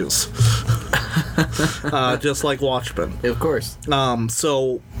pages. Just like Watchmen. Of course.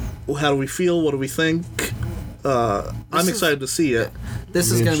 So, how do we feel? What do we think? I'm excited to see it.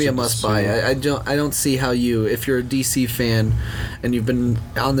 This is going to be a must-buy. I don't see how you, if you're a DC fan and you've been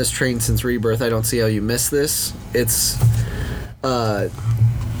on this train since Rebirth, I don't see how you miss this. It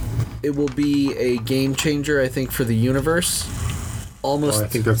will be a game changer, I think, for the universe. Almost. I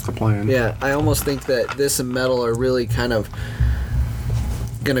think that's the plan. Yeah, I almost think that this and Metal are really kind of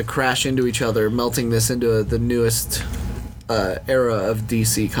going to crash into each other, melting this into the newest era of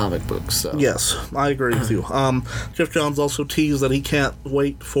DC comic books. So. Yes, I agree with you. Jeff Johns also teased that he can't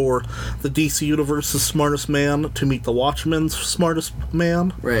wait for the DC Universe's smartest man to meet the Watchmen's smartest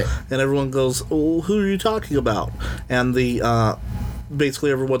man. Right. And everyone goes, oh, who are you talking about? And the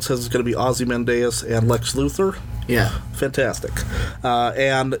basically everyone says it's going to be Ozymandias and Lex Luthor. Yeah. Fantastic.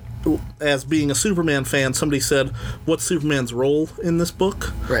 And as being a Superman fan, somebody said, what's Superman's role in this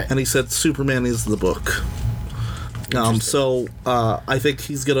book? Right. And he said, Superman is the book. So I think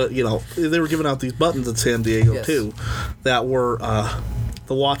he's going to, they were giving out these buttons in San Diego, too, that were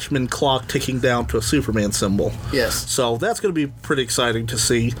the Watchmen clock ticking down to a Superman symbol. Yes. So that's going to be pretty exciting to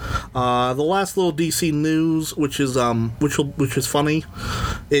see. The last little DC news, which is funny,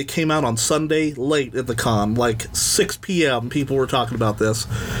 it came out on Sunday late at the con, like 6 p.m. People were talking about this.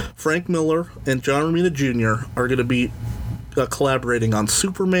 Frank Miller and John Romita Jr. are going to be collaborating on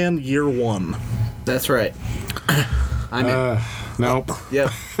Superman Year 1. That's right. I'm in. Nope.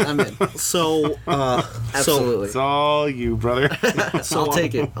 Yep, I'm in. So, Absolutely. It's all you, brother. I'll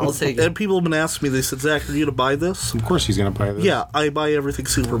take it. And people have been asking me, they said, Zach, are you to buy this? Of course he's going to buy this. Yeah, I buy everything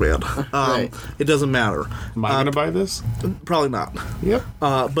Superman. Right. It doesn't matter. Am I going to buy this? Probably not. Yep.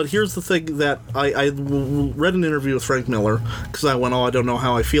 But here's the thing that I read an interview with Frank Miller, because I went, I don't know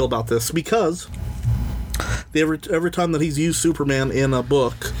how I feel about this, because every time that he's used Superman in a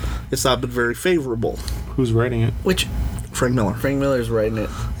book, it's not been very favorable. Who's writing it? Which Frank Miller. Frank Miller's writing it.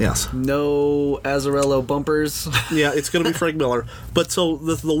 Yes. No Azzarello bumpers. Yeah, it's going to be Frank Miller. But so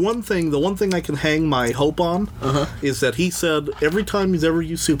the one thing I can hang my hope on is that he said every time he's ever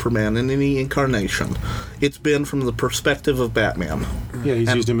used Superman in any incarnation, it's been from the perspective of Batman. Yeah,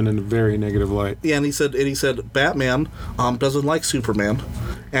 he's used him in a very negative light. Yeah, and he said Batman doesn't like Superman,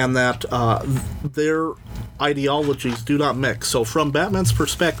 and that their ideologies do not mix. So from Batman's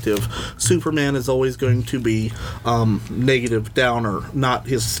perspective, Superman is always going to be negative, downer, not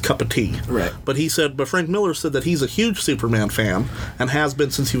his cup of tea. Right. But Frank Miller said that he's a huge Superman fan and has been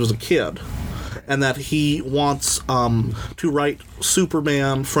since he was a kid, and that he wants to write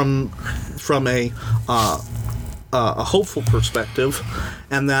Superman from a hopeful perspective,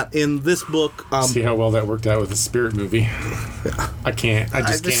 and that in this book... See how well that worked out with the Spirit movie. Yeah. I can't. I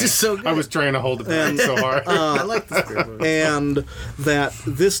just This can't. is so good. I was trying to hold it back so hard. I like the Spirit movie. and that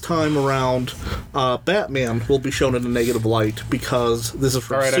this time around, Batman will be shown in a negative light because this is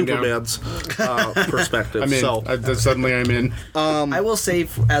from All right, Superman's perspective. I'm in. So, Suddenly I'm in. I will say,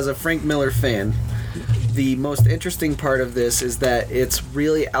 as a Frank Miller fan, the most interesting part of this is that it's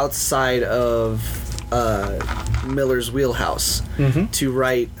really outside of Miller's wheelhouse to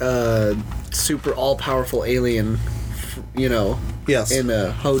write super all-powerful alien, yes. in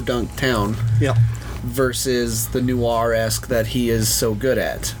a ho-dunk town. Yeah. Versus the noir-esque that he is so good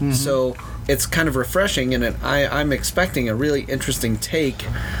at. So it's kind of refreshing, and I'm expecting a really interesting take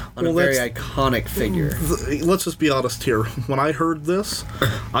on a very iconic figure. Let's just be honest here. When I heard this,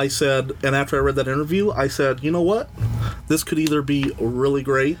 I said, and after I read that interview, I said, you know what? this could either be really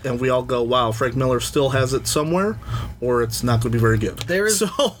great and we all go, wow, Frank Miller still has it somewhere, or it's not going to be very good.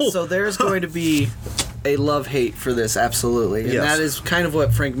 So there's going to be a love-hate for this, absolutely. And that is kind of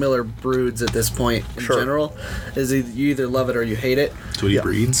what Frank Miller broods at this point in general, is you either love it or you hate it. That's what he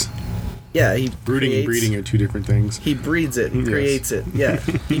breeds. Yeah, he Brooding and breeding are two different things. He breeds it. He creates it. Yeah,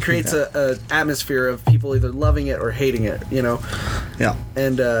 he creates a atmosphere of people either loving it or hating it. Yeah.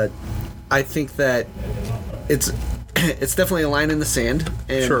 And I think that it's definitely a line in the sand,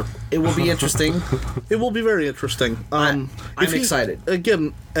 and it will be interesting. It will be very interesting. I'm excited.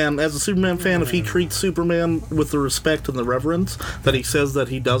 Again, and as a Superman fan, if he treats Superman with the respect and the reverence that he says that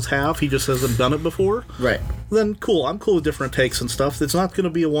he does have, he just hasn't done it before. Right. Then cool. I'm cool with different takes and stuff. It's not going to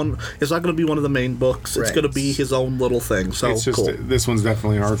be It's not going to be one of the main books. It's going to be his own little thing. So it's just cool. This one's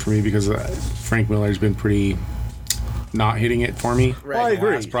definitely hard for me because Frank Miller's been pretty not hitting it for me. Right. Well, I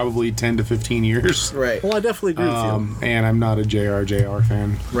agree. It's probably 10 to 15 years. Right. Well, I definitely agree with you. And I'm not a JR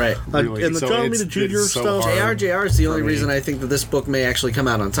fan. Right. Really. And the John Romita Jr. stuff. JR is the only reason I think that this book may actually come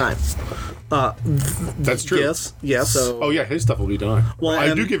out on time. That's true. Yes. So, his stuff will be done. Well,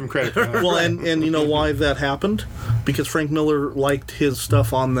 I do give him credit for that. Well, and you know why that happened? Because Frank Miller liked his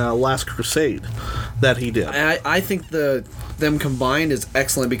stuff on the Last Crusade that he did. I think them combined is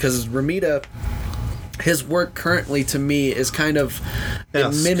excellent because Romita, his work currently to me is kind of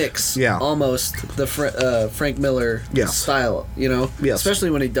it mimics almost the Frank Miller style,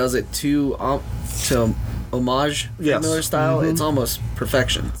 especially when he does it to homage Frank Miller style. It's almost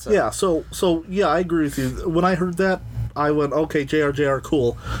perfection. So. Yeah, so I agree with you. When I heard that, I went, okay, JR,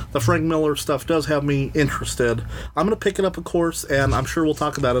 cool. The Frank Miller stuff does have me interested. I'm going to pick it up, of course, and I'm sure we'll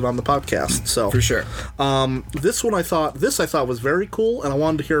talk about it on the podcast. So for sure. This one I thought was very cool, and I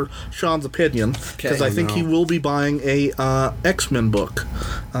wanted to hear Sean's opinion because I think he will be buying a X-Men book,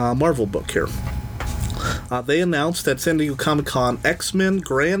 Marvel book here. They announced at San Diego Comic-Con X-Men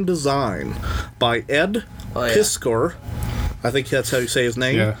Grand Design by Ed Piskor. I think that's how you say his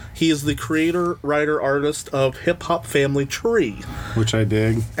name. Yeah. He is the creator, writer, artist of Hip Hop Family Tree, which I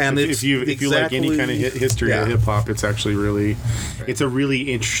dig. And if you like any kind of history of hip hop, it's actually it's a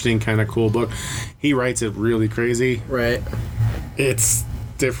really interesting kind of cool book. He writes it really crazy. Right. It's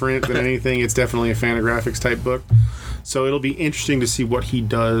different than anything. It's definitely a Fantagraphics type book. So it'll be interesting to see what he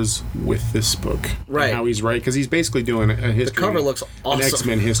does with this book. Right. And how he's because he's basically doing a history. The cover looks awesome. An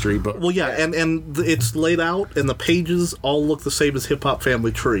X-Men history book. Well, yeah, and it's laid out, and the pages all look the same as Hip Hop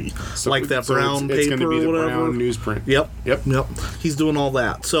Family Tree. Like that brown paper it's going to be or the whatever. Brown newsprint. Yep. He's doing all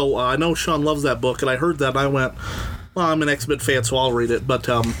that. So I know Sean loves that book, and I heard that, and I went, well, I'm an X-Men fan, so I'll read it. But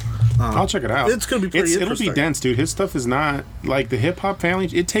I'll check it out. It's going to be pretty interesting. It'll be dense, dude. His stuff is not like the Hip Hop Family.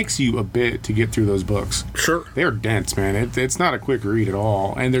 It takes you a bit to get through those books. Sure. They're dense, man. It's not a quick read at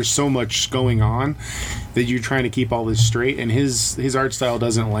all. And there's so much going on that you're trying to keep all this straight. And his art style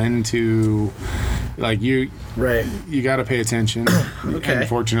doesn't lend to, like, you got to pay attention,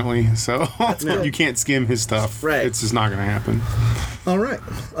 unfortunately. So you can't skim his stuff. Right. It's just not going to happen. All right.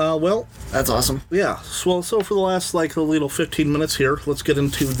 Well, that's awesome. Yeah. So for the last a little 15 minutes here, let's get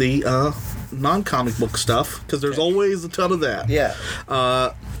into the non-comic book stuff because there's always a ton of that. Yeah.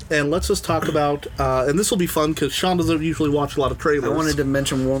 And let's just talk about, and this will be fun because Sean doesn't usually watch a lot of trailers. I wanted to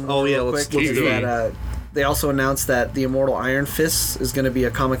mention one more let's do that. They also announced that the Immortal Iron Fist is going to be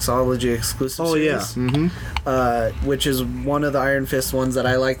a Comixology exclusive series. Which is one of the Iron Fist ones that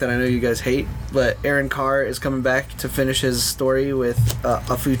I like that I know you guys hate. But Aaron Carr is coming back to finish his story with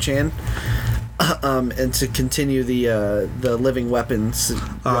Afu Chan. And to continue the Living Weapons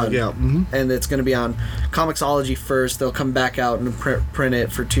run. And it's going to be on Comixology first. They'll come back out and print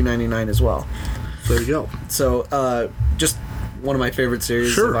it for $2.99 as well. There you go. So just one of my favorite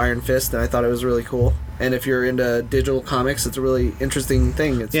series of Iron Fist, and I thought it was really cool. And if you're into digital comics, it's a really interesting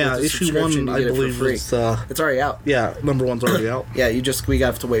thing. It's issue 1, I believe, it's already out. Yeah, number 1's already out. Yeah, we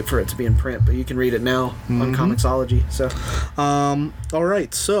have to wait for it to be in print, but you can read it now on Comixology. So, all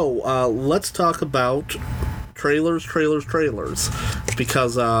right. So let's talk about trailers,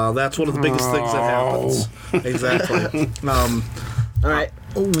 because that's one of the biggest things that happens. Exactly. All right.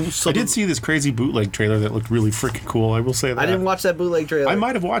 I did see this crazy bootleg trailer that looked really freaking cool. I will say that. I didn't watch that bootleg trailer. I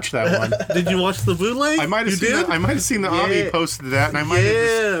might have watched that one. Did you watch the bootleg? I might have seen that. I might have seen the Avi posted that, and I might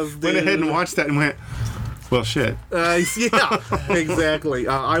have just went ahead and watched that and went, well, shit. Yeah, exactly.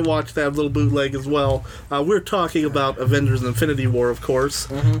 I watched that little bootleg as well. We're talking about Avengers Infinity War, of course.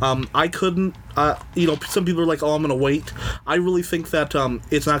 I couldn't, some people are like, oh, I'm going to wait. I really think that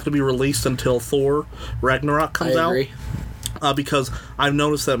it's not going to be released until Thor Ragnarok comes out. I agree. Because I've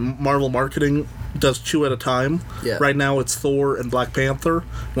noticed that Marvel marketing does 2 at a time. Yeah. Right now it's Thor and Black Panther.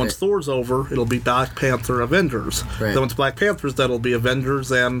 Once Right. Thor's over, it'll be Black Panther Avengers. Right. Then once Black Panther's done, it'll be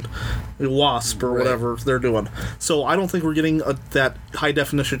Avengers and Wasp or Right. whatever they're doing. So I don't think we're getting that high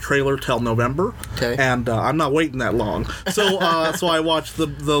definition trailer till November. Okay. And I'm not waiting that long. So so I watched the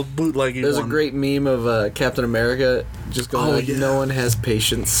bootlegging There's one. a great meme of Captain America just going Oh, like, yeah. no one has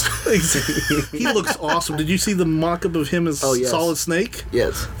patience. He looks awesome. Did you see the mock-up of him as Oh, yes. Solid Snake?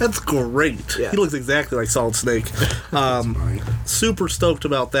 Yes. That's great. Yeah. He looks exactly like Solid Snake. Super stoked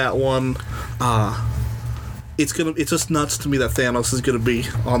about that one. It's just nuts to me that Thanos is gonna be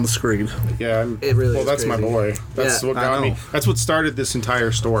on the screen. Yeah, It really well, is that's my crazy. boy. That's Yeah. what I got me. know. That's what started this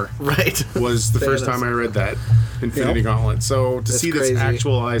entire store. Right. Was the first Thanos. time I read that Infinity Yep. Gauntlet. So to That's see crazy. this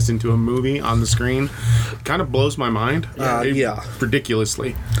actualized into a movie on the screen kind of blows my mind. Yeah.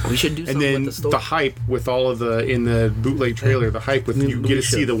 Ridiculously. We should do And something then with the store. the hype with all of in the bootleg trailer, the hype with you get to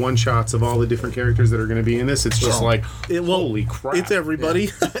see the one shots of all the different characters that are going to be in this. It's just like, holy crap. It's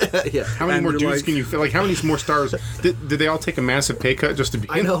everybody. yeah. How many and more you're dudes like- can you feel? Like, how many more stars? Did they all take a massive pay cut just to be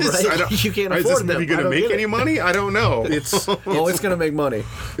I in know, this? right? You can't Is afford this movie them. I going to don't make get any it. money? I don't know. It's Oh, it's gonna make money.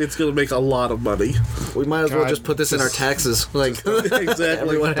 it's gonna make a lot of money. We might as well God, just put this in our just- taxes. Like Exactly.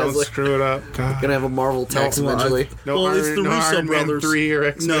 everyone Don't has like screw it up. God. gonna have a Marvel tax No, eventually. No, Well, it's the no Russo Iron Man brothers. 3 or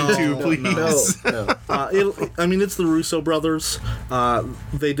X-Men 2, please. No. I mean, it's the Russo brothers.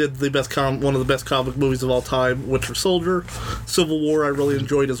 They did the one of the best comic movies of all time, Winter Soldier. Civil War, I really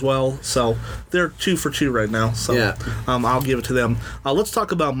enjoyed as well. So they're 2 for 2 right now. So Yeah. I'll give it to them. Let's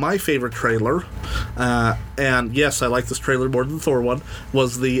talk about my favorite trailer. And yes, I like this trailer more than the Thor one.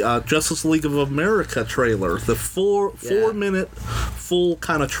 Was the Justice League of America trailer, the 4-minute full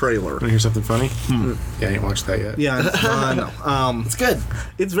kind of trailer. Want to hear something funny? Yeah, I ain't watched that yet. Yeah, I know. It's good.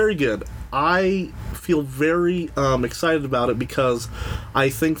 It's very good. I feel very excited about it because I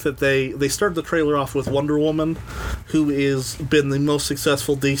think that they start the trailer off with Wonder Woman, who is been the most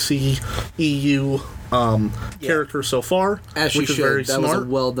successful DC EU character so far, As she which is should. very That smart. was a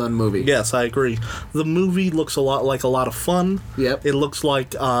well done movie. Yes, I agree. The movie looks a lot like a lot of fun. Yep. It looks like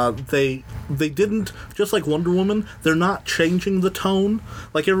they didn't, just like Wonder Woman, they're not changing the tone.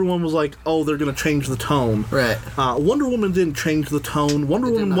 Like everyone was like, oh, they're going to change the tone. Right. Wonder Woman didn't change the tone. Wonder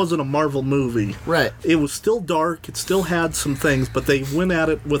It did Woman not. wasn't a Marvel movie. Right. It was still dark. It still had some things, but they went at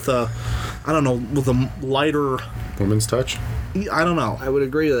it with a lighter, Woman's Touch. I don't know. I would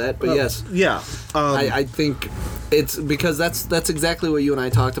agree to that, but yes. Yeah. I think it's because that's exactly what you and I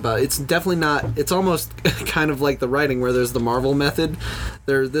talked about. It's definitely not. It's almost kind of like the writing where there's the Marvel method.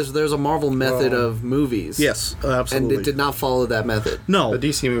 There's a Marvel method of movies. Yes, and absolutely. it did not follow that method. No. The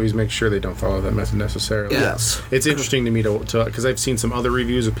DC movies make sure they don't follow that method necessarily. Yeah. Yes. It's interesting to me to because I've seen some other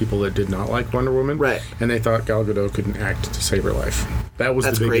reviews of people that did not like Wonder Woman, Right. And they thought Gal Gadot couldn't act to save her life. That was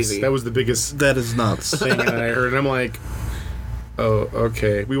That's the biggest. crazy. That was the biggest That is nuts. thing that I heard, and I'm like, oh,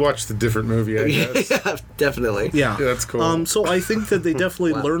 okay. We watched a different movie, I guess. Yeah, definitely. Yeah. Yeah, that's cool. So I think that they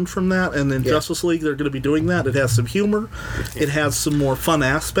definitely Wow. learned from that, and in Yeah. Justice League they're going to be doing that. It has some humor. It has some more fun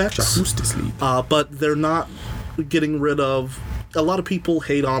aspects. Justice League. But they're not getting rid of. A lot of people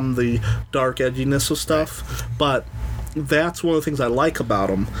hate on the dark edginess of stuff, but that's one of the things I like about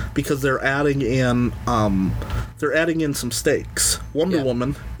them because they're adding in some stakes. Wonder Yeah.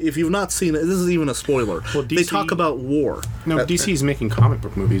 Woman. If you've not seen it, this is even a spoiler. Well, they DC talk about war. No, DC's making comic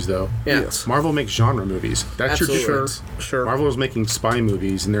book movies, though. Yeah. Yes. Marvel makes genre movies. That's Absolutely. your difference. Sure. Marvel is making spy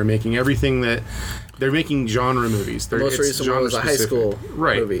movies, and they're making everything that... They're making genre movies. The most recent one was a high school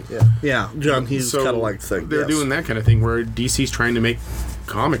movie. Yeah. Yeah, John Hughes So kind of like thing. they're yes. doing that kind of thing where DC's trying to make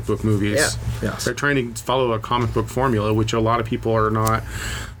comic book movies. Yeah. Yes. They're trying to follow a comic book formula, which a lot of people are not.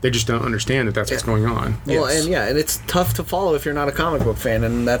 They just don't understand that that's what's going on. Well, Yes. and it's tough to follow if you're not a comic book fan,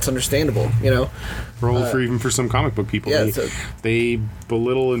 and that's understandable. You know. Roll for even for some comic book people. Yeah, they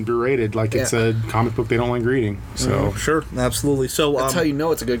belittle and berate it like it's Yeah. a comic book they don't like reading. So Sure, absolutely. So That's how you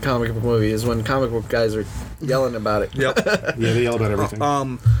know it's a good comic book movie is when comic book guys are yelling about it. Yep. yeah, they yell about everything.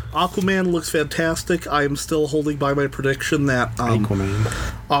 Aquaman looks fantastic. I am still holding by my prediction that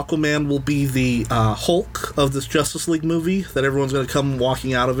Aquaman will be the Hulk of this Justice League movie. That everyone's going to come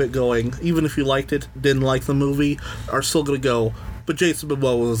walking out of it going, even if you liked it, didn't like the movie, are still going to go, but Jason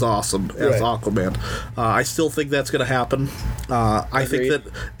Momoa was awesome as Right. Aquaman. I still think that's going to happen. I think Agreed. that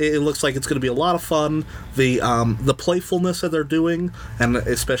it looks like it's going to be a lot of fun. The playfulness that they're doing, and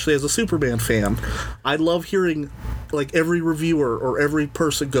especially as a Superman fan, I love hearing like every reviewer or every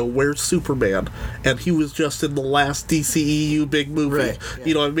person go, "Where's Superman?" And he was just in the last DCEU big movie. Right.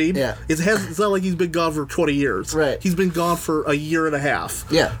 You know what I mean? Yeah. It's not like he's been gone for 20 years. Right. He's been gone for a year and a half.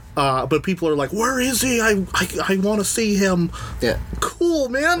 Yeah. But people are like, "Where is he? I want to see him." Yeah. Cool,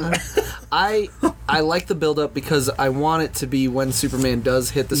 man. I like the build up because I want it to be when Superman does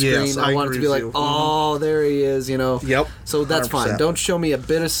hit the screen. Yes, I I want it to agree be with like, you. oh, there he is, you know. Yep. So that's 100%. fine. Don't show me a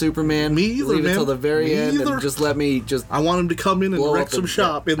bit of Superman. Me either, Leave it man. till the very Me end either. and just let me just. I want him to come in and blow wreck up some and-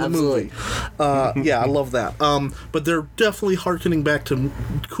 shop in the absolutely. movie. Yeah, I love that. But they're definitely hearkening back to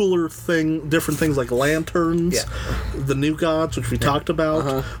different things like lanterns, Yeah. the New Gods, which we talked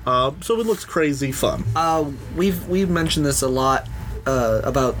about. So it looks crazy fun. We've mentioned this a lot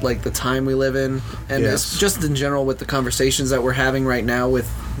about like the time we live in, and Yes. it's just in general with the conversations that we're having right now with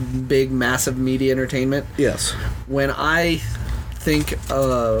big, massive media entertainment. Yes. When I think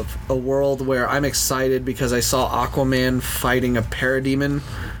of a world where I'm excited because I saw Aquaman fighting a parademon.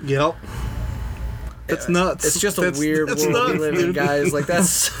 Yep. That's nuts. It's just a weird that's world we nuts, live in, dude. guys. Like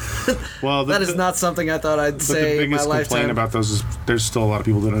that's Well, that is not something I thought I'd But say the in my biggest lifetime. complaint about those is there's still a lot of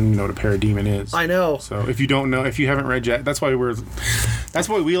people that don't even know what a parademon is. I know. So if you don't know, if you haven't read Jack, that's why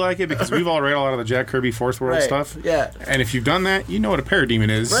we like it, because we've all read a lot of the Jack Kirby Fourth World Right, stuff. yeah. And if you've done that, you know what a parademon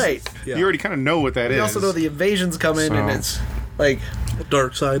is. Right. Yeah. You already kind of know what that is. You also know the invasions come in, and So- it's like,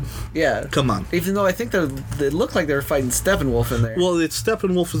 Dark Side. yeah. Come on. Even though I think they look like they were fighting Steppenwolf in there. Well, it's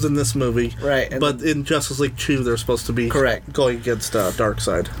Steppenwolf is in this movie. Right, and But in Justice League 2, they're supposed to be Correct. going against Dark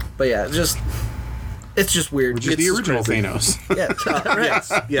Side. But yeah, it's just weird. Which is the It's original crazy. Thanos. Yeah, right.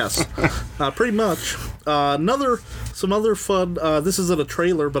 Yes, pretty much. Some other fun. This isn't a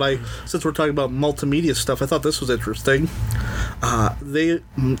trailer, but since we're talking about multimedia stuff, I thought this was interesting. Todd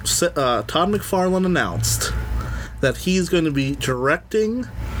McFarlane announced that he's going to be directing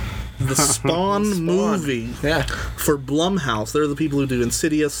the Spawn movie Yeah. for Blumhouse. They're the people who do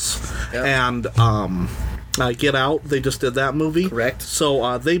Insidious Yep. and Get Out. They just did that movie. Correct.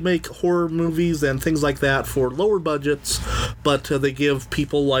 So they make horror movies and things like that for lower budgets, but they give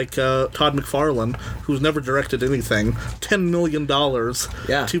people like Todd McFarlane, who's never directed anything, $10 million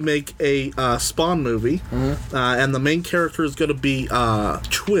Yeah. to make a Spawn movie. And the main character is going to be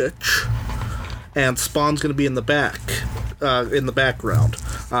Twitch, and Spawn's going to be in the background.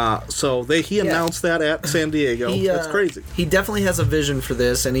 So he announced that at San Diego. That's crazy. He definitely has a vision for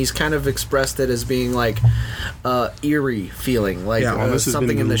this, and he's kind of expressed it as being like eerie feeling, like Yeah, well, this has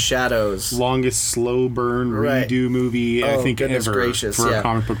something been in the the shadows. Longest slow burn Right. redo movie I Oh, think goodness ever gracious, for yeah. a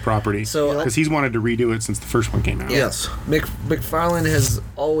comic book property. So- because he's wanted to redo it since the first one came out. Yes. McFarlane has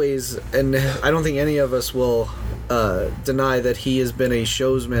always, and I don't think any of us will deny that he has been a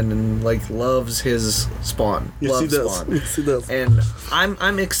showsman and like loves his Spawn. Yes, he Loves does. Spawn. Yes, he does. And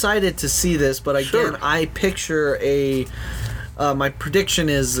I'm excited to see this, but again, Sure. I picture my prediction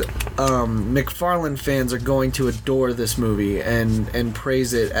is McFarlane fans are going to adore this movie and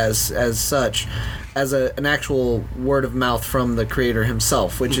praise it as such, as an actual word of mouth from the creator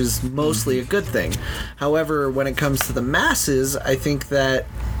himself, which is mostly a good thing. However, when it comes to the masses, I think that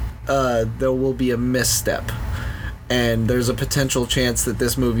there will be a misstep. And there's a potential chance that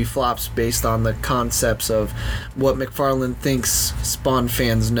this movie flops based on the concepts of what McFarlane thinks Spawn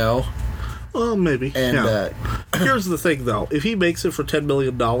fans know. Well, maybe. And yeah. Here's the thing, though. If he makes it for $10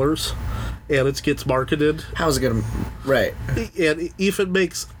 million and it gets marketed, how's it gonna? Right. and if it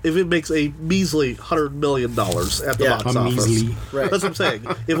makes a measly $100 million at the Yeah. box A office, measly. Right. that's what I'm saying.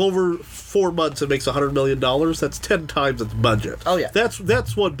 If over 4 months it makes $100 million, that's 10 times its budget. Oh, yeah. That's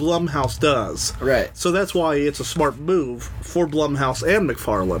what Blumhouse does. Right. So that's why it's a smart move for Blumhouse and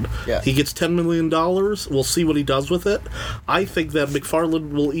McFarlane. Yeah. He gets $10 million. We'll see what he does with it. I think that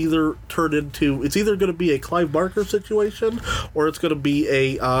McFarlane will either turn into, it's either going to be a Clive Barker situation or it's going to be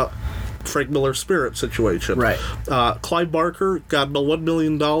a Frank Miller Spirit situation. Right. Clive Barker got $1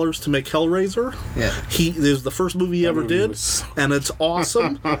 million to make Hellraiser. Yeah. It was the first movie he ever movie did, was so- and it's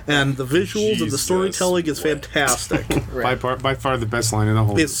awesome, and the visuals and the Jesus. storytelling is fantastic. By far the best line in the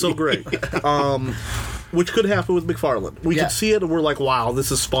whole It's so great. Which could happen with McFarlane. We Yeah. could see it and we're like, wow,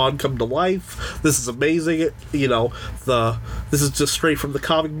 this is Spawn come to life. This is amazing. This is just straight from the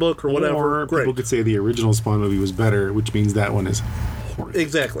comic book or whatever. Or Great. people could say the original Spawn movie was better, which means that one is 4th.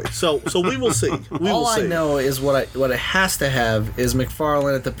 Exactly. So we will see. We All will see. I know is what it has to have is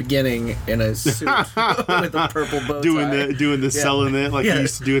McFarlane at the beginning in a suit with a purple bow tie. doing the selling it like he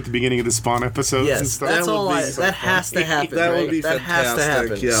used to do at the beginning of the Spawn episodes and Yes, stuff. that's That would all. be so That fun. has to happen. That right? would be that has to happen.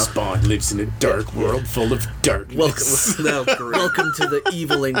 fantastic. Yeah. Spawn lives in a dark world full of darkness. That was great. Welcome to the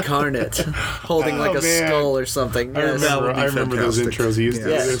evil incarnate, holding like a man. skull or something. Yes, That would be I remember those fantastic. intros he used to do.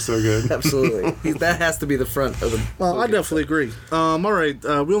 Yes. They're so good. absolutely. That has to be the front of the. Well, I definitely agree. All right,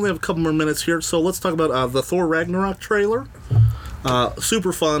 we only have a couple more minutes here, so let's talk about the Thor Ragnarok trailer.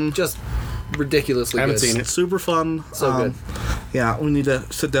 Super fun. Just ridiculously I haven't good. seen it. Super fun. So good. Yeah, we need to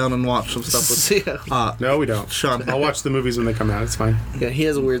sit down and watch some stuff with Yeah. No, we don't. Sean. I'll watch the movies when they come out. It's fine. Yeah, he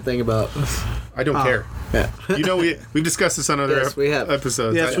has a weird thing about. I don't care. Yeah. You know, we've discussed this on other Yes, we have.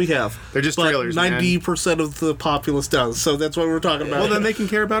 episodes. Yes, we have. They're just But trailers, man. 90% of the populace does, so that's what we're talking about. Well, then they can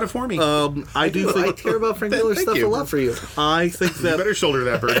care about it for me. I do I think care about Frank Miller's Thank stuff you. a lot for you. I think You that better shoulder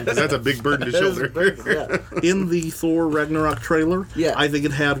that burden, because that's a big burden to shoulder. Yeah. in the Thor Ragnarok trailer, Yeah. I think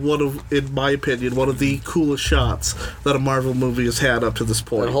it had in my opinion, one of the coolest shots that a Marvel movie has had up to this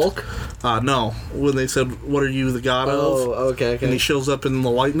point. The Hulk? No, when they said, "What are you the god Oh, of?" okay. and he shows up in the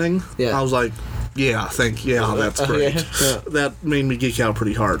lightning. Yeah. I was like, that's great. Yeah. That made me geek out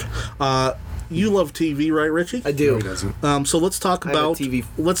pretty hard. You love TV, right, Richie? I do. No, he doesn't. So let's talk I'm a about TV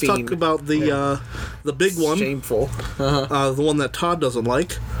let's fiend. talk about the big one, Shameful. the one that Todd doesn't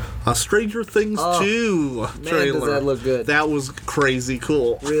like. Stranger Things 2 trailer. does that look good. That was crazy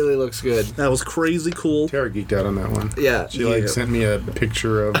cool. Really looks good. That was crazy cool. Tara geeked out on that one. Yeah. She sent me a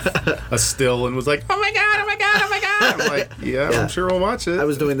picture of a still and was like, "Oh my god, oh my god, oh my god!" I'm like, "Yeah, Yeah. I'm sure we'll watch it." I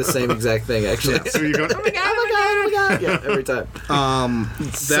was doing the same exact thing, actually. So you're going, "Oh my god, oh my god, oh my god!" Yeah, every time.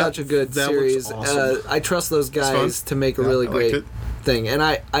 Such a good that series. looks awesome. I trust those guys fun. to make a really I liked great it. thing. And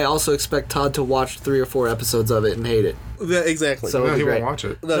I also expect Todd to watch 3 or 4 episodes of it and hate it. Yeah, exactly. So No, it'll be he great. won't watch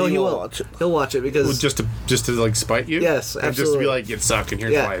it. No, he you will. won't watch it. He'll watch it because Well, just to like spite you. Yes, And just to absolutely. be like, "It sucked," and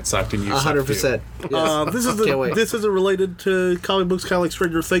here's Yeah. why it sucked, and you sucked 100%. Yes. Can't wait. This isn't related to comic books, kind of like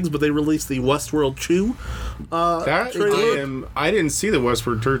Stranger Things, but they released the Westworld 2. That trailer. I didn't see the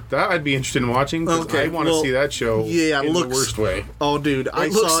Westward Tour. That I'd be interested in watching. 'Cause Okay, I want to well, see that show. yeah, in looks- the worst way. Oh, dude, I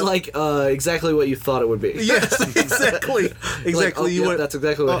It looks saw like exactly what you thought it would be. Yes, exactly, exactly. Like, oh, You yeah, went- that's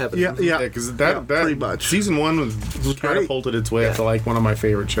exactly what happened. Yeah, Yeah, because that pretty much. season 1 was great. catapulted its way up to like one of my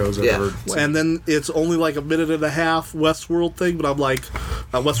favorite shows I've Yeah. ever seen. And then it's only like a minute and a half Westworld thing, but I'm like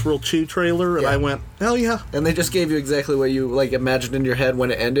a Westworld 2 trailer, and Yeah. I went, hell yeah. And they just gave you exactly what you like imagined in your head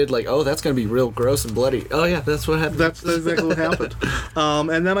when it ended. Like, oh, that's gonna be real gross and bloody. Oh yeah, that's what happened. That's exactly what happened.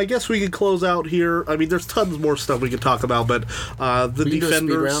 And then I guess we could close out here. I mean, there's tons more stuff we could talk about, but the We can do a speed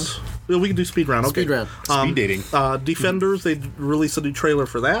Defenders. round? Yeah, we can do speed round. Okay. Speed round. Speed dating. Defenders. They released a new trailer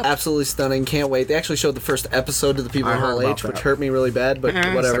for that. Absolutely stunning. Can't wait. They actually showed the first episode to the people I in heard Hall about H, which that. hurt me really bad, but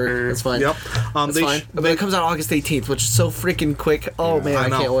whatever. Sucker. It's fine. Yep. It's They fine. But it comes out August 18th, which is so freaking quick. Oh man, I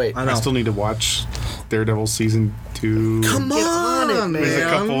know, can't wait. I know. I still need to watch Daredevil season 2. Come on, on it, man. There's a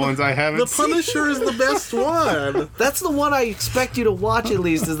couple ones I haven't The seen. Punisher is the best one. That's the one I expect you to watch at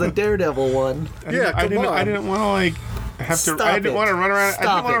least, is the Daredevil one. Yeah, I come didn't. on. I didn't want to like have to. Stop I didn't it. want to run around. I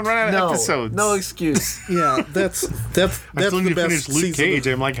Stop didn't want to run out of no, episodes. No excuse. Yeah, that's I the still need to best finish Luke season. Cage.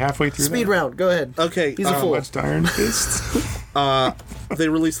 I'm like halfway through. Speed that. round. Go ahead. Okay, He's a How fool. much Iron Fist? They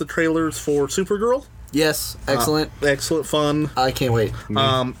released the trailers for Supergirl. Yes. Excellent. Excellent fun. I can't wait.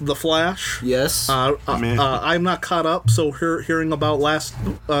 The Flash. Yes. Meh. I'm not caught up, so hearing about last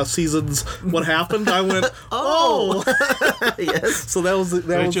season's what happened, I went, oh. yes. So that was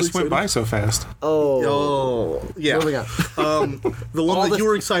It just went by so fast. Oh. Oh, yeah. Moving on. The one All that the- you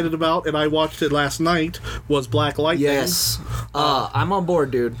were excited about, and I watched it last night, was Black Lightning. Yes. I'm on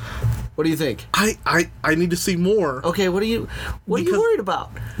board, dude. What do you think? I need to see more. Okay, what are you Because- worried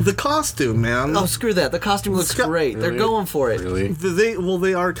about? The costume, man. Oh, screw that. The costume looks Scott- great. They're Really? going for it. Really?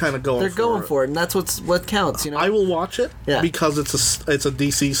 They are kind of going. They're going for it, and that's what counts, you know. I will watch it Yeah. because it's a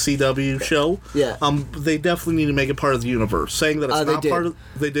DC CW show. Yeah. They definitely need to make it part of the universe. Saying that it's They not did. part of.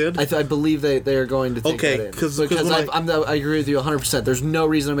 They did. I believe they are going to take Okay, that in. 'cause because when I agree with you 100%. There's no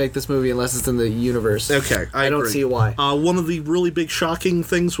reason to make this movie unless it's in the universe. Okay, I don't agree. see why. One of the really big shocking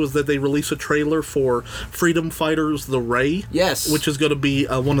things was that they released a trailer for Freedom Fighters: The Ray. Yes. Which is going to be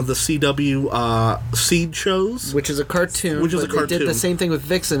one of the CW Seed shows. Which is a cartoon. Which is but a cartoon. They did the same thing with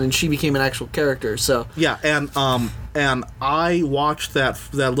Vixen, and she became an actual character. So Yeah, and And I watched that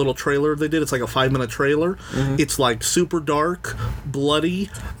little trailer they did. It's like a 5-minute trailer. It's like super dark, bloody,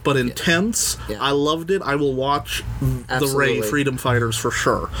 but intense. Yeah. I loved it. I will watch the Absolutely. Ray Freedom Fighters for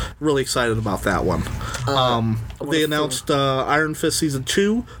sure. Really excited about that one. They announced Iron Fist Season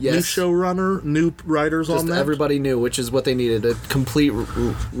 2. Yes. New showrunner, new writers Just on that. everybody knew, which is what they needed, a complete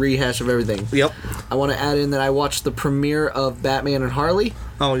rehash of everything. Yep. I want to add in that I watched the premiere of Batman and Harley,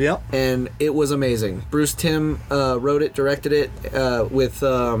 Oh, yep. and it was amazing. Bruce Timm wrote it, directed it with,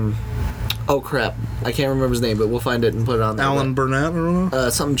 oh crap, I can't remember his name, but we'll find it and put it on there. Alan Burnett, I don't know.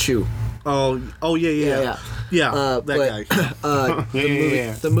 Something Chew. Oh, yeah. Yeah, that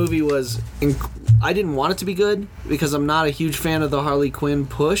guy. The movie was... I didn't want it to be good because I'm not a huge fan of the Harley Quinn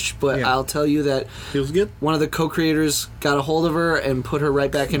push, but Yeah. I'll tell you that He was good. one of the co-creators got a hold of her and put her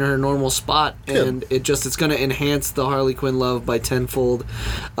right back in her normal spot, and it's going to enhance the Harley Quinn love by tenfold.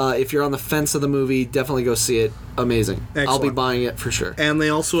 If you're on the fence of the movie, definitely go see it. Amazing. I'll be Excellent. buying it for sure. And they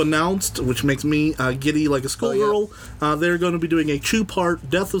also announced, which makes me giddy like a schoolgirl, they're going to be doing a 2-part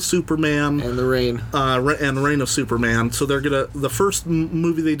Death of Superman And the rain. and Reign of Superman. So they're gonna. The first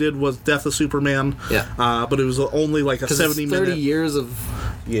movie they did was Death of Superman. Yeah. But it was only like a 'Cause it's 30 70-minute. years of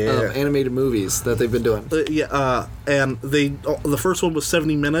animated movies that they've been doing. And the first one was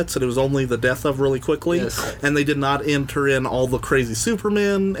 70 minutes, and it was only the death of really quickly. Yes. And they did not enter in all the crazy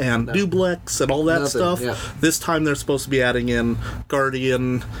Superman and Duplex and all that Nothing, stuff. yeah. This time they're supposed to be adding in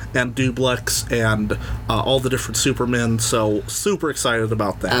Guardian and Duplex and all the different Supermen. So super excited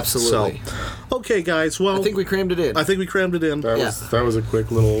about that. Absolutely. So, okay, guys. Well, I think we crammed it in. I think we crammed it in. That was a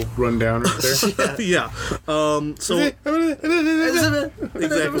quick little rundown right there. Yeah. So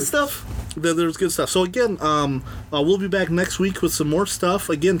exactly. Stuff. There's good stuff. So again, we'll be back next week with some more stuff.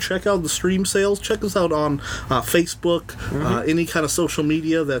 Again, check out the stream sales. Check us out on Facebook, any kind of social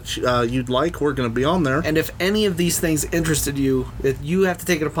media that you'd like. We're going to be on there. And if any of these things interested you, you have to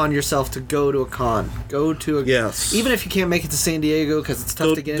take it upon yourself to go to a con. Go to a Yes. Even if you can't make it to San Diego because it's tough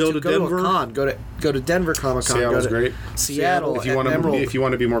Go- to get go into. to Go Denver. to a con. Go to Denver Comic Con. Seattle's go to great. Seattle. If you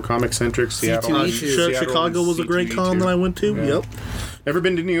want to be more comic centric, Seattle. C2E2. Chicago was a great con that I went to. Yeah. Yep. Never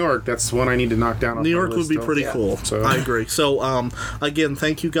been to New York. That's one I need to knock down. off New my York would list be still. pretty cool. So I agree. So again,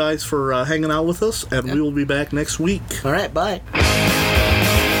 thank you guys for hanging out with us, and we will be back next week. All right, bye.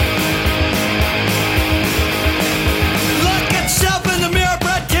 Look at yourself in the mirror,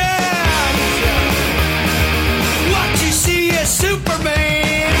 Brad Cat. What you see is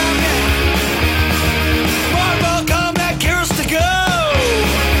Superman. Marvel comic, heroes to go.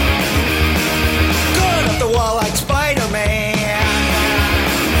 Going up the wall like Spider-Man.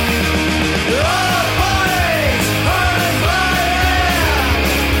 All bodies are flying.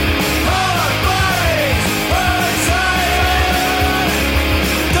 All bodies are excited.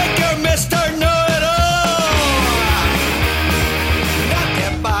 Think you're Mr. Know-It-All. Not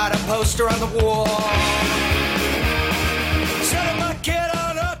that bottom poster on the wall.